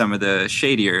oblivious to some of the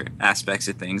shadier aspects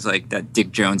of things, like that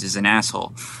Dick Jones is an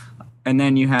asshole. And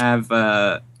then you have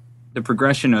the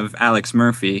progression of Alex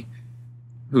Murphy,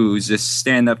 who's this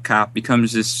stand-up cop,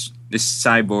 becomes this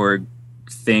cyborg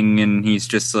thing, and he's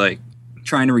just like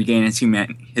trying to regain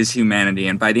his humanity.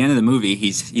 And by the end of the movie,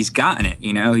 he's gotten it.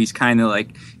 He's kind of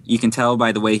like, you can tell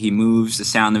by the way he moves, the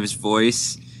sound of his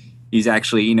voice. He's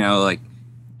actually, like,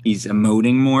 he's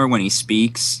emoting more when he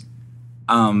speaks.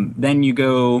 Then you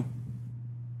go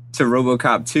to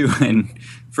RoboCop 2, and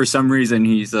for some reason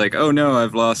he's like, oh no,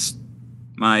 I've lost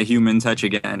my human touch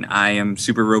again. I am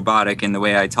super robotic in the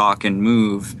way I talk and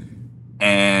move.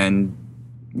 And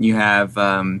you have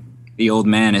the old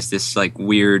man is this like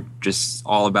weird, just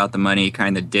all about the money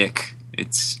kind of dick.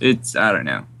 It's I don't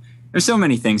know. There's so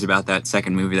many things about that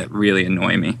second movie that really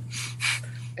annoy me.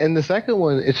 And the second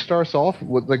one, it starts off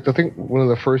with one of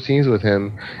the first scenes with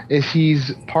him is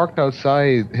he's parked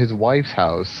outside his wife's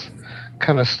house,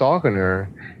 kind of stalking her,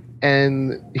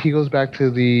 and he goes back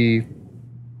to the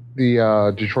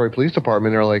Detroit Police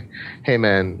Department. They're like, "Hey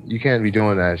man, you can't be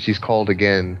doing that. She's called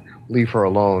again. Leave her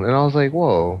alone." And I was like,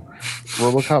 "Whoa,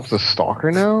 RoboCop's a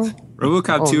stalker now?"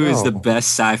 RoboCop 2 is the best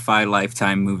sci-fi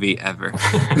Lifetime movie ever.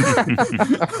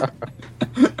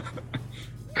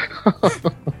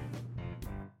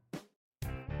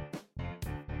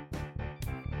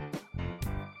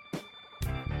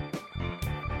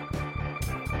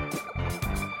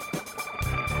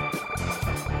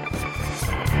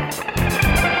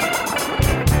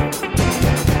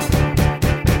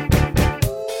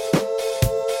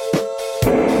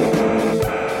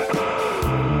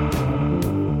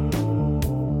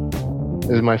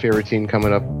 This is my favorite scene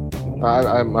coming up.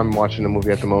 I'm watching the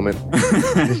movie at the moment.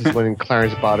 This is when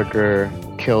Clarence Boddicker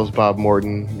kills Bob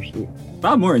Morton.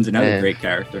 Bob Morton's another great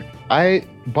character.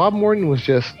 Bob Morton was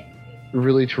just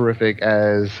really terrific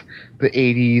as the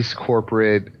 80s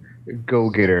corporate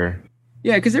go-getter.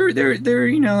 Yeah, because there were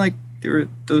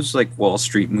those like Wall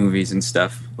Street movies and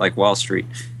stuff, like Wall Street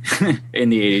in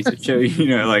the 80s that show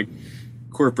like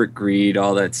corporate greed,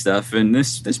 all that stuff. And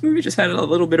this movie just had a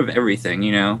little bit of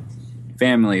everything,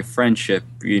 family, friendship,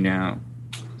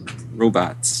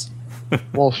 robots.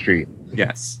 Wall Street.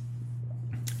 Yes.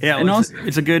 Yeah, and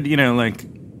it's a good, indictment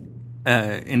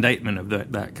of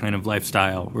that kind of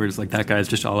lifestyle, where it's like that guy's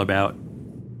just all about,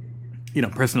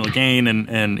 personal gain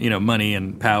and money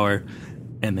and power,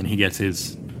 and then he gets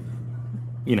his,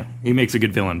 he makes a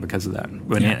good villain because of that.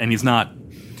 But and he's not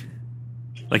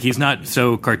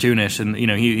so cartoonish, and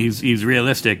he's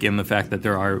realistic in the fact that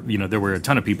there were a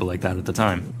ton of people like that at the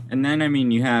time. And then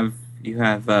you have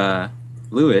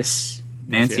Lewis,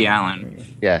 Nancy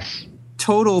Allen. Yes.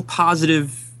 Total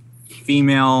positive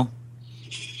female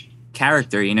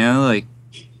character, like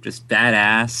just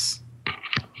badass.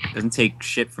 Doesn't take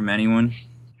shit from anyone.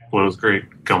 Blows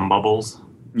great gum bubbles.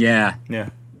 Yeah,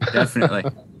 definitely.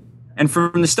 And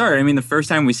from the start, the first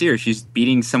time we see her, she's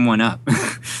beating someone up.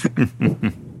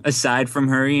 Aside from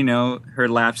her, her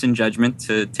lapse in judgment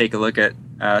to take a look at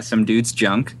some dude's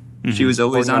junk, she was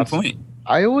always on point.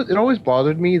 It always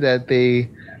bothered me that they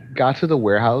got to the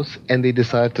warehouse and they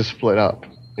decided to split up.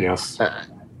 Yes.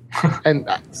 And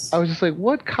I was just like,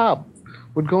 what cop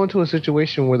would go into a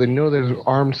situation where they know there's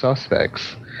armed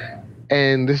suspects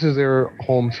and this is their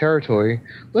home territory?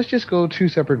 Let's just go two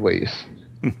separate ways.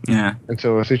 Yeah. And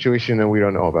so a situation that we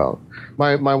don't know about.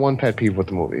 My one pet peeve with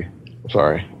the movie.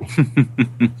 Sorry.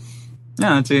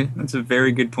 No, that's a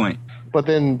very good point. But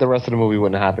then the rest of the movie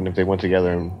wouldn't happen if they went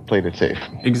together and played it safe.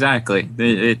 Exactly.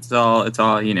 It's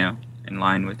all in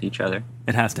line with each other.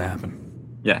 It has to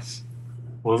happen. Yes.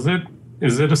 Well,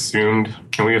 is it assumed?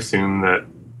 Can we assume that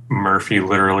Murphy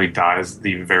literally dies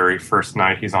the very first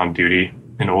night he's on duty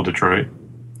in Old Detroit?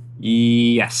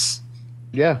 Yes.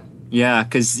 Yeah. Yeah,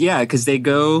 because they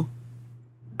go.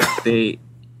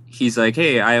 He's like,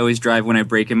 hey, I always drive when I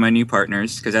break in my new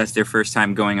partners, because that's their first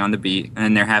time going on the beat,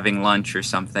 and they're having lunch or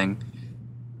something.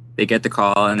 They get the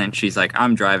call, and then she's like,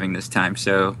 I'm driving this time.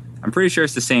 So I'm pretty sure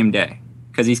it's the same day,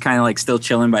 because he's kind of like still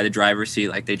chilling by the driver's seat,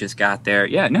 like they just got there.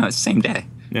 Yeah, no, it's the same day.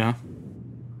 Yeah.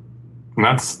 And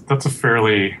that's a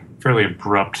fairly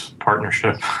abrupt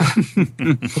partnership.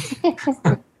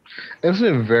 It was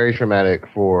very traumatic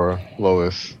for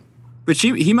Lois. But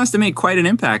he must have made quite an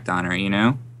impact on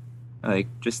her, like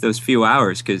just those few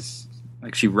hours, because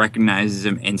like she recognizes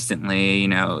him instantly,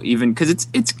 even because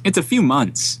it's a few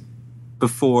months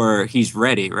before he's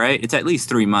ready, right? It's at least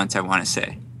 3 months, I want to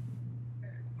say.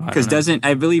 Because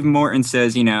I believe Morton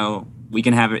says, we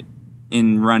can have it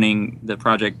in running the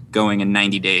project going in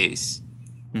 90 days.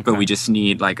 but we just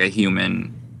need like a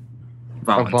human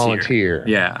volunteer. A volunteer.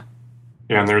 Yeah.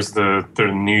 Yeah, and there's the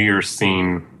New Year's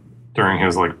scene during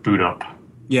his like boot up.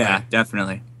 Yeah,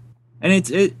 definitely.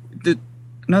 And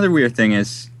another weird thing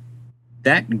is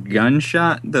that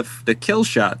gunshot, the kill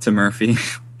shot to Murphy,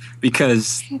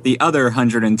 because the other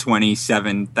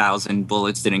 127,000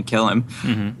 bullets didn't kill him.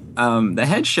 Mm-hmm. The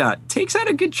headshot takes out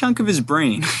a good chunk of his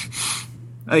brain.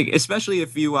 Like, especially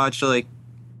if you watch like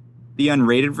the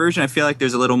unrated version, I feel like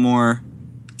there's a little more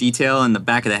detail in the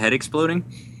back of the head exploding.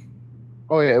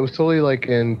 Oh yeah, it was totally like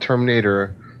in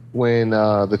Terminator when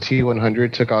the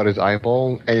T-100 took out his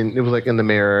eyeball, and it was like in the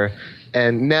mirror.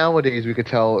 And nowadays we could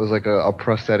tell it was like a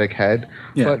prosthetic head.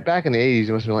 Yeah. But back in the 80s,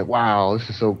 it must have been like, wow, this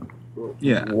is so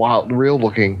wild, real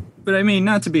looking. But I mean,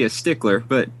 not to be a stickler,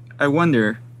 but I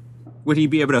wonder, would he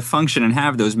be able to function and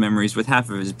have those memories with half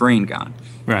of his brain gone?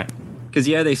 Right. Because,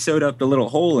 yeah, they sewed up the little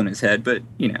hole in his head, but,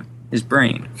 you know, his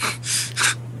brain.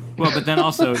 Well, but then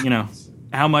also, you know,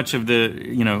 how much of the,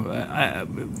 you know,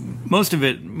 most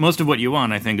of what you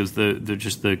want, I think, is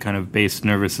just the kind of base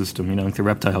nervous system, you know, like the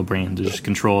reptile brain to just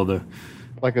control the...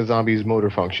 Like a zombie's motor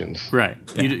functions. Right.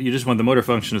 Yeah. You just want the motor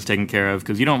functions taken care of,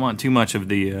 because you don't want too much of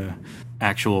the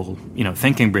actual, you know,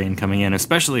 thinking brain coming in,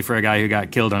 especially for a guy who got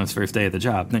killed on his first day at the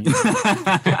job.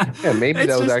 Yeah, maybe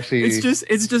that was actually... It's just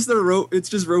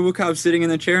RoboCop sitting in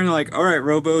the chair and they're like, all right,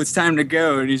 Robo, it's time to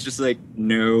go. And he's just like,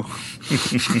 no.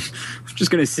 I'm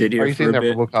just going to sit here. Are you saying that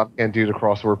RoboCop can't do the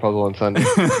crossword puzzle on Sunday?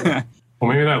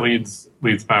 Well, maybe that leads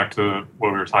back to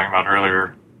what we were talking about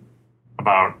earlier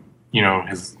about, you know,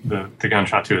 the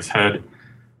gunshot to his head,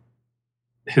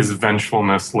 his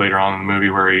vengefulness later on in the movie,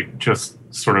 where he just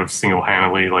sort of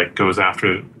single-handedly like goes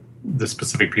after the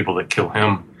specific people that kill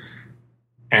him,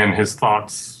 and his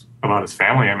thoughts about his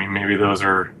family. I mean, maybe those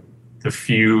are the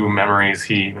few memories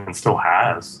he even still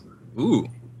has. Ooh,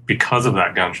 because of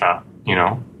that gunshot, you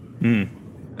know.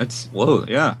 Whoa,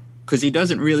 yeah, because he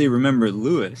doesn't really remember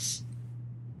Lewis.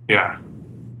 Yeah.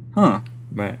 Huh.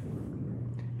 Right.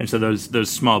 And so those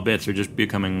small bits are just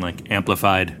becoming like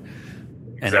amplified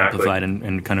and amplified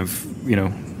and kind of, you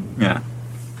know,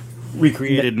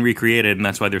 recreated, and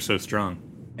that's why they're so strong.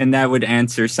 And that would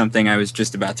answer something I was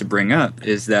just about to bring up,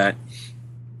 is that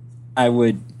I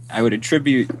would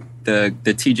attribute the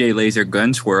TJ Laser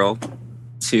gun swirl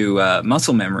to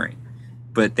muscle memory,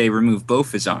 but they removed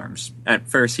both his arms. At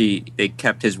first they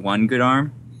kept his one good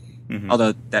arm,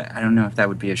 although that, I don't know if that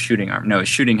would be a shooting arm. No, his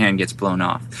shooting hand gets blown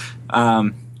off.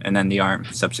 And then the arm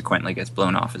subsequently gets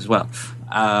blown off as well.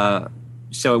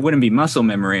 So it wouldn't be muscle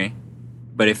memory,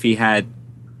 but if he had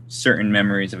certain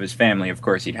memories of his family, of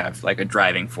course he'd have like a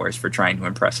driving force for trying to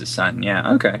impress his son.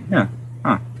 Yeah, okay, yeah.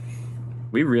 Huh.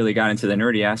 We really got into the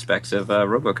nerdy aspects of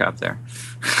RoboCop there.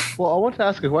 Well, I want to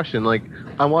ask a question. Like,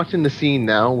 I'm watching the scene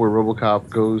now where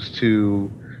RoboCop goes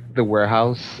to the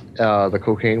warehouse, the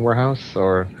cocaine warehouse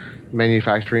or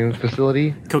manufacturing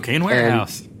facility. Cocaine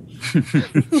warehouse.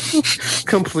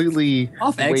 Completely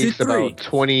waste about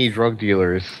 20 drug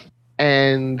dealers.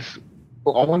 And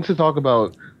I want to talk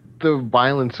about the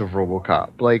violence of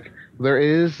RoboCop. Like, there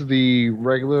is the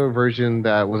regular version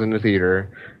that was in the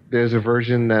theater. There's a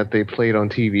version that they played on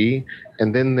TV,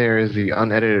 and then there's the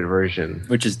unedited version,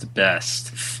 which is the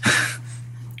best.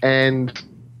 And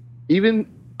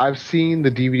even I've seen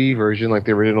the DVD version, like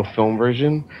the original film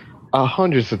version,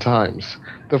 hundreds of times.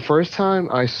 The first time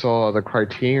I saw the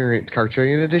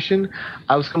Criterion edition,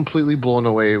 I was completely blown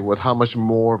away with how much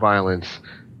more violence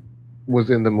was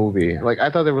in the movie. Like, I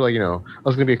thought there were, like, you know, there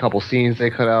was going to be a couple scenes they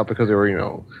cut out because they were, you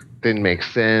know, didn't make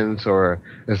sense, or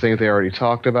the things they already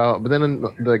talked about. But then in,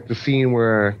 like, the scene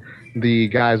where the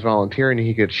guy's volunteering and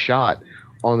he gets shot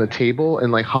on the table,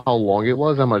 and like how long it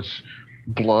was, how much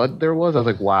blood there was, I was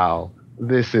like, wow,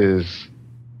 this is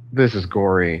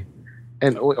gory.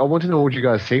 And I want to know what you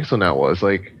guys' takes on that was.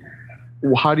 Like,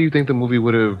 how do you think the movie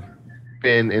would have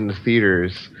been in the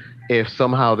theaters if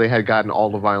somehow they had gotten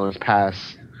all the violence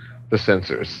past the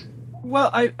censors? Well,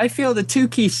 I feel the two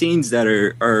key scenes that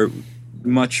are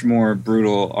much more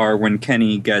brutal are when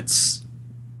Kenny gets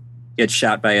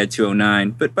shot by Ed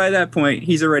 209. But by that point,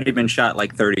 he's already been shot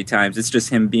like 30 times. It's just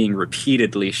him being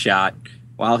repeatedly shot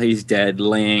while he's dead,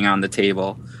 laying on the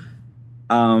table.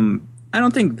 I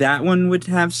don't think that one would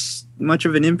have much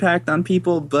of an impact on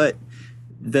people, but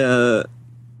the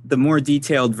more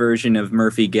detailed version of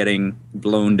Murphy getting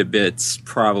blown to bits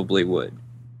probably would.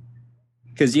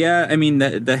 Because, yeah, I mean,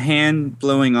 the hand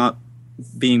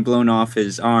being blown off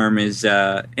his arm is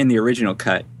in the original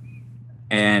cut.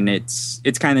 And it's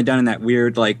kind of done in that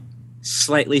weird, like,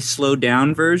 slightly slowed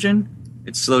down version.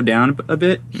 It's slowed down a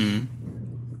bit. Mm-hmm.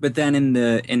 But then in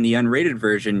the unrated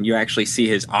version, you actually see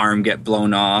his arm get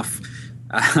blown off.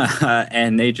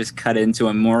 and they just cut into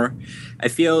him more. I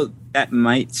feel that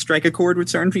might strike a chord with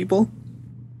certain people.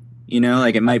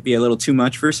 Like it might be a little too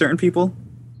much for certain people.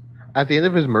 At the end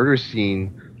of his murder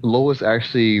scene, Lois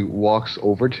actually walks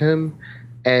over to him,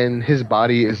 and his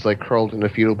body is like curled in a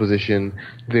fetal position.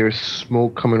 There's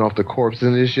smoke coming off the corpse,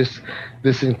 and there's just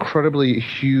this incredibly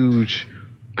huge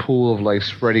pool of like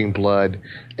spreading blood.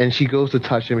 And she goes to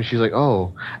touch him, and she's like,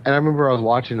 "Oh!" And I remember I was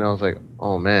watching, and I was like,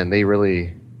 "Oh man, they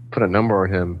really put a number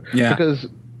on him." Yeah. Because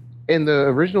in the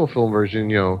original film version,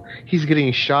 he's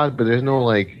getting shot, but there's no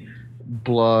like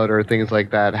blood or things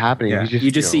like that happening. Yeah.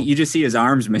 You just see his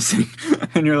arms missing,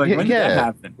 and you're like, when did that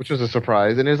happen? Which was a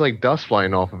surprise. And there's like dust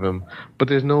flying off of him, but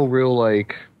there's no real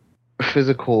like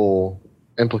physical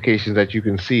implications that you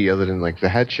can see other than like the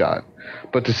headshot.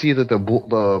 But to see that the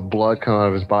blood come out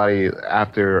of his body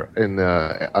after in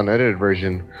the unedited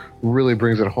version really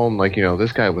brings it home. Like,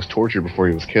 this guy was tortured before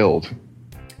he was killed.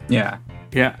 Yeah.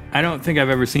 Yeah, I don't think I've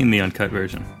ever seen the uncut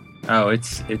version. Oh,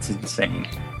 it's insane.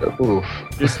 Oof.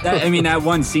 That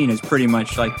one scene is pretty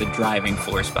much like the driving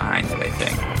force behind it, I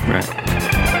think. Right.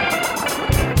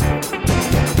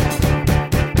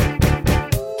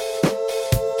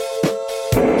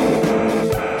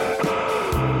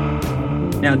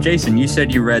 Now, Jason, you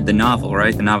said you read the novel,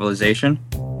 right? The novelization?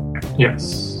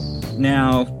 Yes.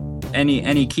 Now,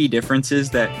 any key differences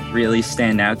that really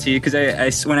stand out to you? Because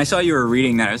I when I saw you were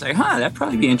reading that, I was like, that'd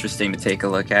probably be interesting to take a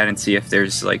look at and see if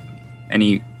there's like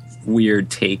any weird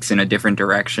takes in a different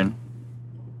direction.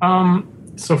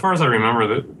 So far as I remember,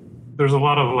 that there's a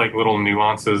lot of like little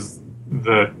nuances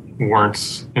that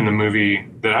weren't in the movie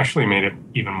that actually made it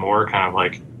even more kind of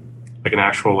like an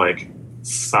actual like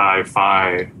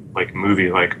sci-fi like movie.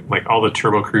 Like all the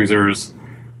turbo cruisers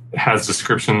has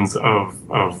descriptions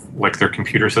of like their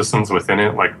computer systems within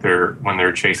it, like when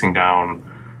they're chasing down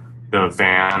the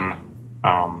van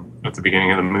at the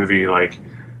beginning of the movie, like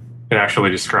it actually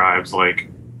describes like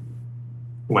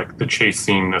the chase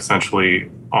scene essentially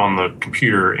on the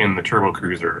computer in the turbo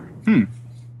cruiser.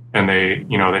 And they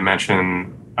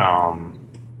mention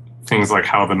things like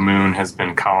how the moon has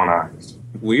been colonized.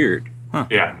 Weird. Huh.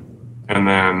 Yeah. And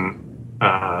then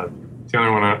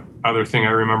the other thing I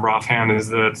remember offhand is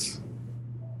that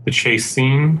the chase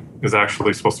scene is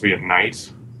actually supposed to be at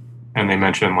night, and they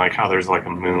mention like how there's like a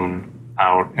moon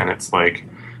out, and it's like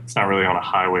it's not really on a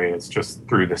highway; it's just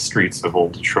through the streets of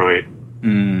old Detroit.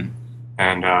 And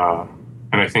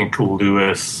I think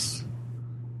Lewis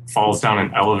falls down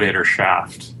an elevator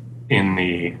shaft in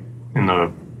the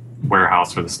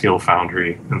warehouse or the steel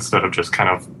foundry instead of just kind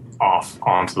of off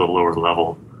onto the lower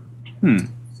level.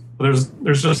 There's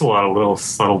just a lot of little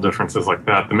subtle differences like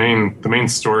that. The main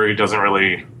story doesn't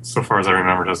really, so far as I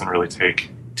remember, doesn't really take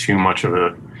too much of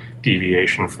a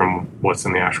deviation from what's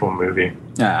in the actual movie.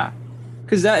 Yeah,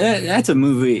 because that's a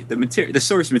movie. The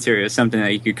source material is something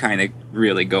that you could kind of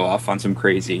really go off on some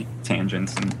crazy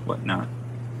tangents and whatnot.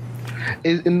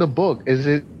 In the book, is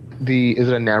it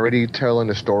a narrative telling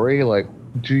a story? Like,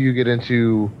 do you get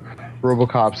into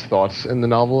RoboCop's thoughts in the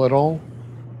novel at all?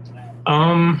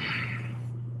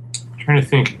 Trying to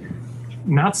think,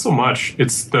 not so much.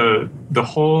 It's the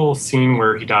whole scene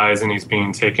where he dies and he's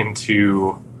being taken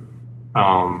to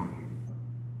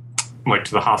like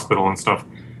to the hospital and stuff.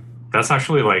 That's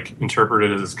actually like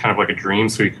interpreted as kind of like a dream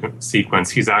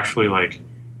sequence. He's actually like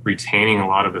retaining a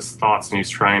lot of his thoughts and he's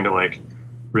trying to like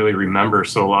really remember.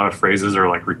 So a lot of phrases are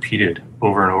like repeated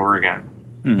over and over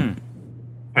again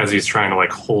as he's trying to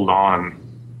like hold on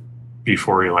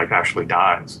before he like actually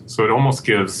dies. So it almost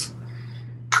gives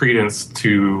credence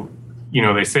to,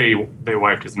 they say they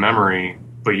wiped his memory,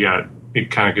 but yet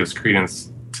it kind of gives credence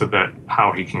to that,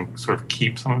 how he can sort of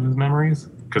keep some of his memories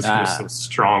because he was so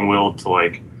strong-willed to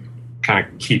like kind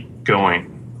of keep going.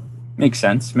 Makes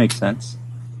sense. The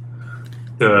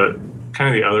kind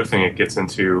of the other thing it gets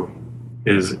into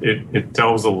is it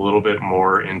delves a little bit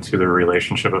more into the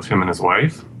relationship of him and his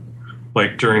wife.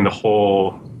 Like during the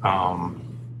whole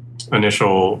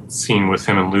initial scene with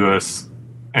him and Lewis,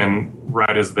 and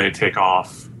right as they take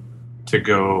off to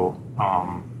go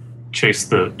chase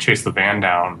the van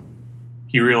down,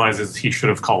 he realizes he should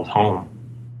have called home,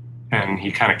 and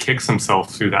he kind of kicks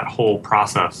himself through that whole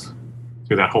process,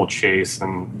 through that whole chase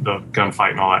and the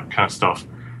gunfight and all that kind of stuff,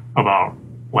 about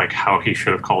like how he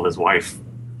should have called his wife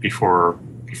before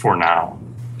now.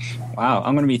 Wow,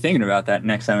 I'm going to be thinking about that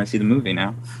next time I see the movie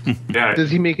now. Yeah. Does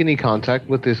he make any contact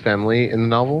with his family in the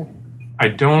novel? I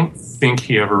don't think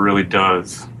he ever really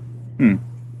does.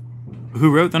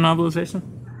 Who wrote the novelization?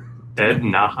 Ed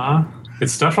Naha.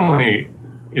 It's definitely,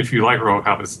 if you like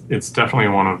RoboCop, it's definitely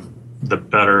one of the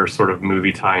better sort of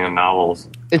movie tie-in novels.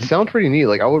 It sounds pretty neat.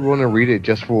 Like, I would want to read it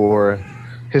just for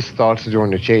his thoughts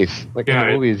during the chase. Like Yeah, in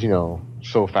the movie is,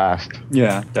 so fast.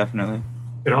 Yeah, definitely.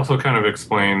 It also kind of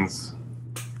explains.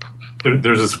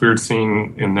 There's this weird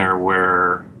scene in there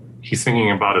where he's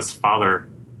thinking about his father,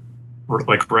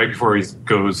 like right before he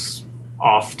goes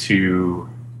off to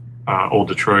Old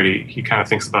Detroit. He kind of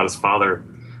thinks about his father,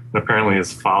 and apparently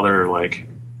his father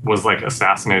was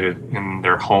assassinated in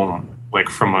their home, like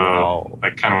from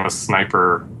a kind of a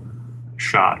sniper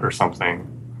shot or something.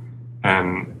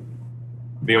 And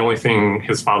the only thing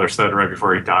his father said right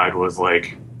before he died was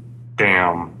like,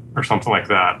 "Damn," or something like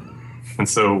that. And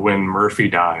so when Murphy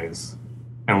dies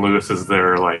and Lewis is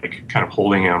there, like kind of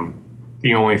holding him,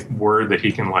 the only word that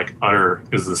he can like utter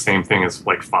is the same thing as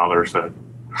like father said.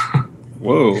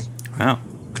 Whoa. Wow.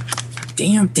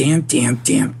 Damn.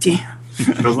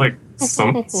 It was like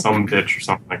some bitch or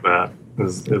something like that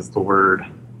is the word.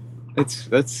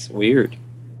 That's weird.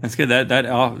 That's good. That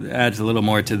all adds a little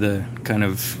more to the kind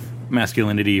of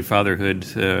masculinity, fatherhood,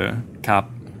 cop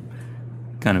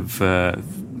kind of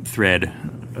thread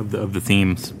of the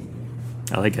themes.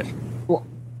 I like it. Well,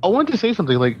 I wanted to say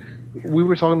something. Like, we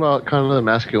were talking about kind of the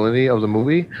masculinity of the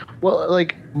movie. Well,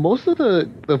 like, most of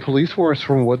the police force,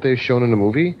 from what they've shown in the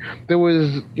movie, there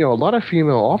was, a lot of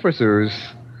female officers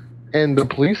in the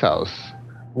police house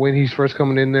when he's first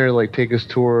coming in there, like, take his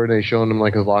tour, and they showing him,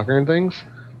 like, his locker and things.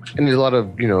 And there's a lot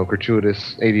of,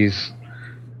 gratuitous 80s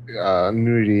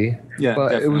nudity. Yeah, but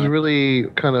definitely. it was really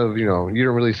kind of, you don't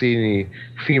really see any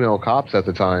female cops at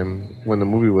the time when the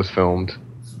movie was filmed.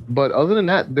 But other than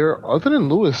that, other than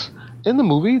Lewis, in the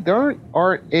movie, there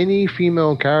aren't any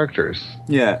female characters.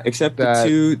 Yeah, except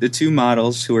the two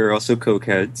models who are also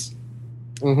cokeheads.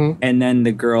 Mm-hmm. And then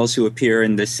the girls who appear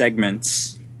in the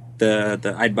segments,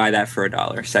 the I'd buy that for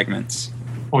 $1 segments.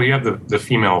 Well, you have the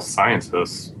female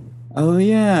scientists. Oh,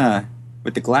 yeah.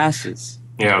 With the glasses.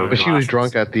 Yeah, But she was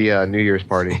drunk at the New Year's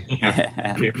party.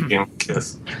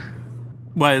 Kiss.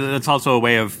 Well, that's also a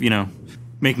way of,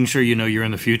 making sure you're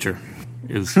in the future.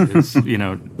 Is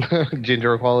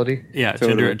Gender equality? Yeah,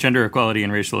 Totally. gender equality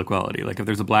and racial equality. Like if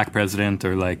there's a black president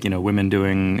or like, women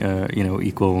doing,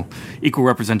 equal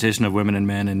representation of women and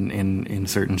men in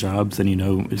certain jobs, then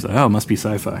it's like, oh, it must be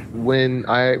sci-fi. When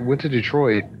I went to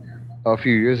Detroit a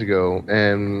few years ago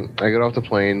and I got off the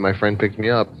plane, my friend picked me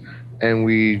up and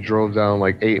we drove down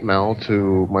like 8 Mile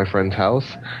to my friend's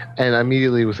house, and I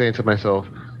immediately was saying to myself,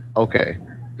 okay,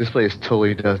 this place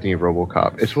totally does need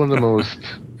RoboCop. It's one of the most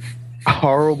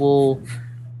horrible,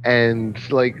 and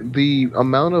like the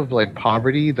amount of like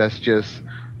poverty that's just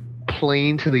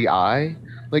plain to the eye.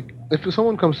 Like if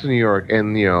someone comes to New York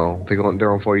and they're on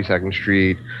 42nd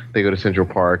Street, they go to Central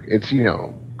Park, it's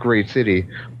great city.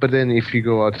 But then if you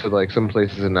go out to like some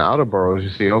places in the outer boroughs, you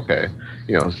see, okay,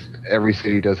 every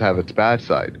city does have its bad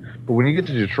side. But when you get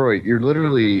to Detroit, you're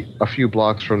literally a few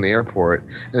blocks from the airport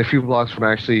and a few blocks from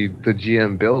actually the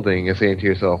GM building, and saying to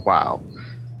yourself, wow,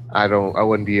 I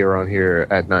wouldn't be around here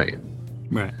at night.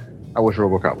 Right. I wish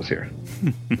RoboCop was here.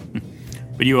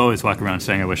 But you always walk around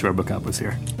saying, I wish RoboCop was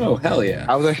here. Oh, hell yeah.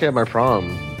 I was actually at my prom.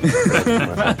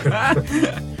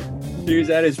 He was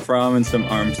at his prom and some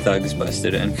armed thugs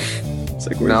busted in. It's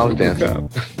like, where's Now I was RoboCop?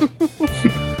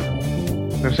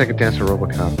 Maybe I could dance for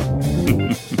RoboCop.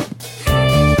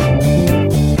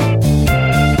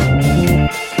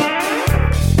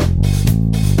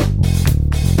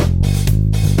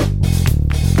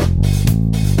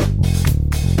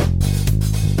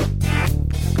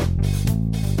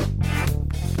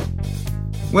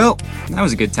 Well, that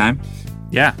was a good time.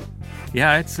 Yeah.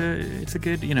 Yeah, it's a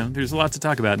good, there's a lot to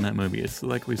talk about in that movie. It's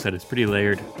like we said, it's pretty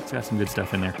layered. It's got some good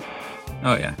stuff in there.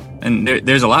 Oh, yeah. And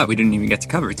there's a lot we didn't even get to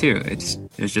cover, too.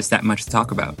 There's just that much to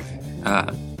talk about.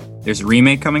 There's a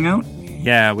remake coming out.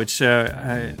 Yeah, which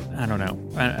I don't know.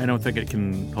 I don't think it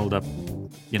can hold up.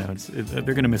 They're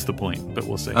going to miss the point, but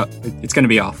we'll see. It's going to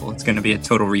be awful. It's going to be a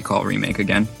Total Recall remake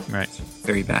again. Right.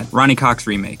 Very bad. Ronnie Cox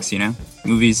remakes,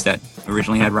 movies that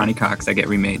originally had Ronnie Cox that get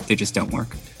remade, they just don't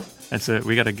work.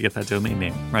 We got to get that domain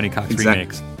name, Ronnie Cox Exactly.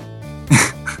 Remakes.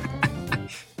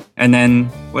 And then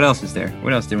what else is there?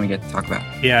 What else didn't we get to talk about?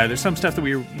 Yeah, there's some stuff that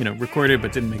we recorded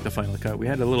but didn't make the final cut. We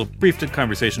had a little brief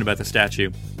conversation about the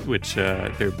statue, which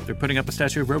they're putting up a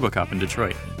statue of RoboCop in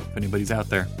Detroit. If anybody's out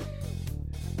there,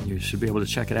 you should be able to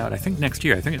check it out. I think next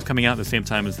year. I think it's coming out at the same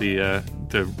time as the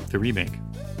remake.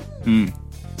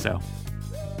 So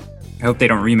I hope they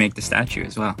don't remake the statue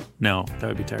as well. no, that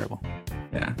would be terrible.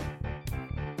 Yeah.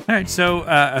 All right, so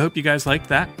I hope you guys liked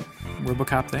that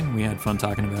RoboCop thing. We had fun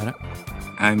talking about it.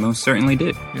 I most certainly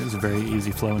did. It was a very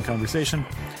easy flowing conversation.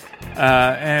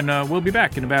 And we'll be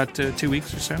back in about 2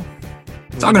 weeks or so.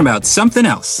 Talking about something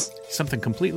else. Something completely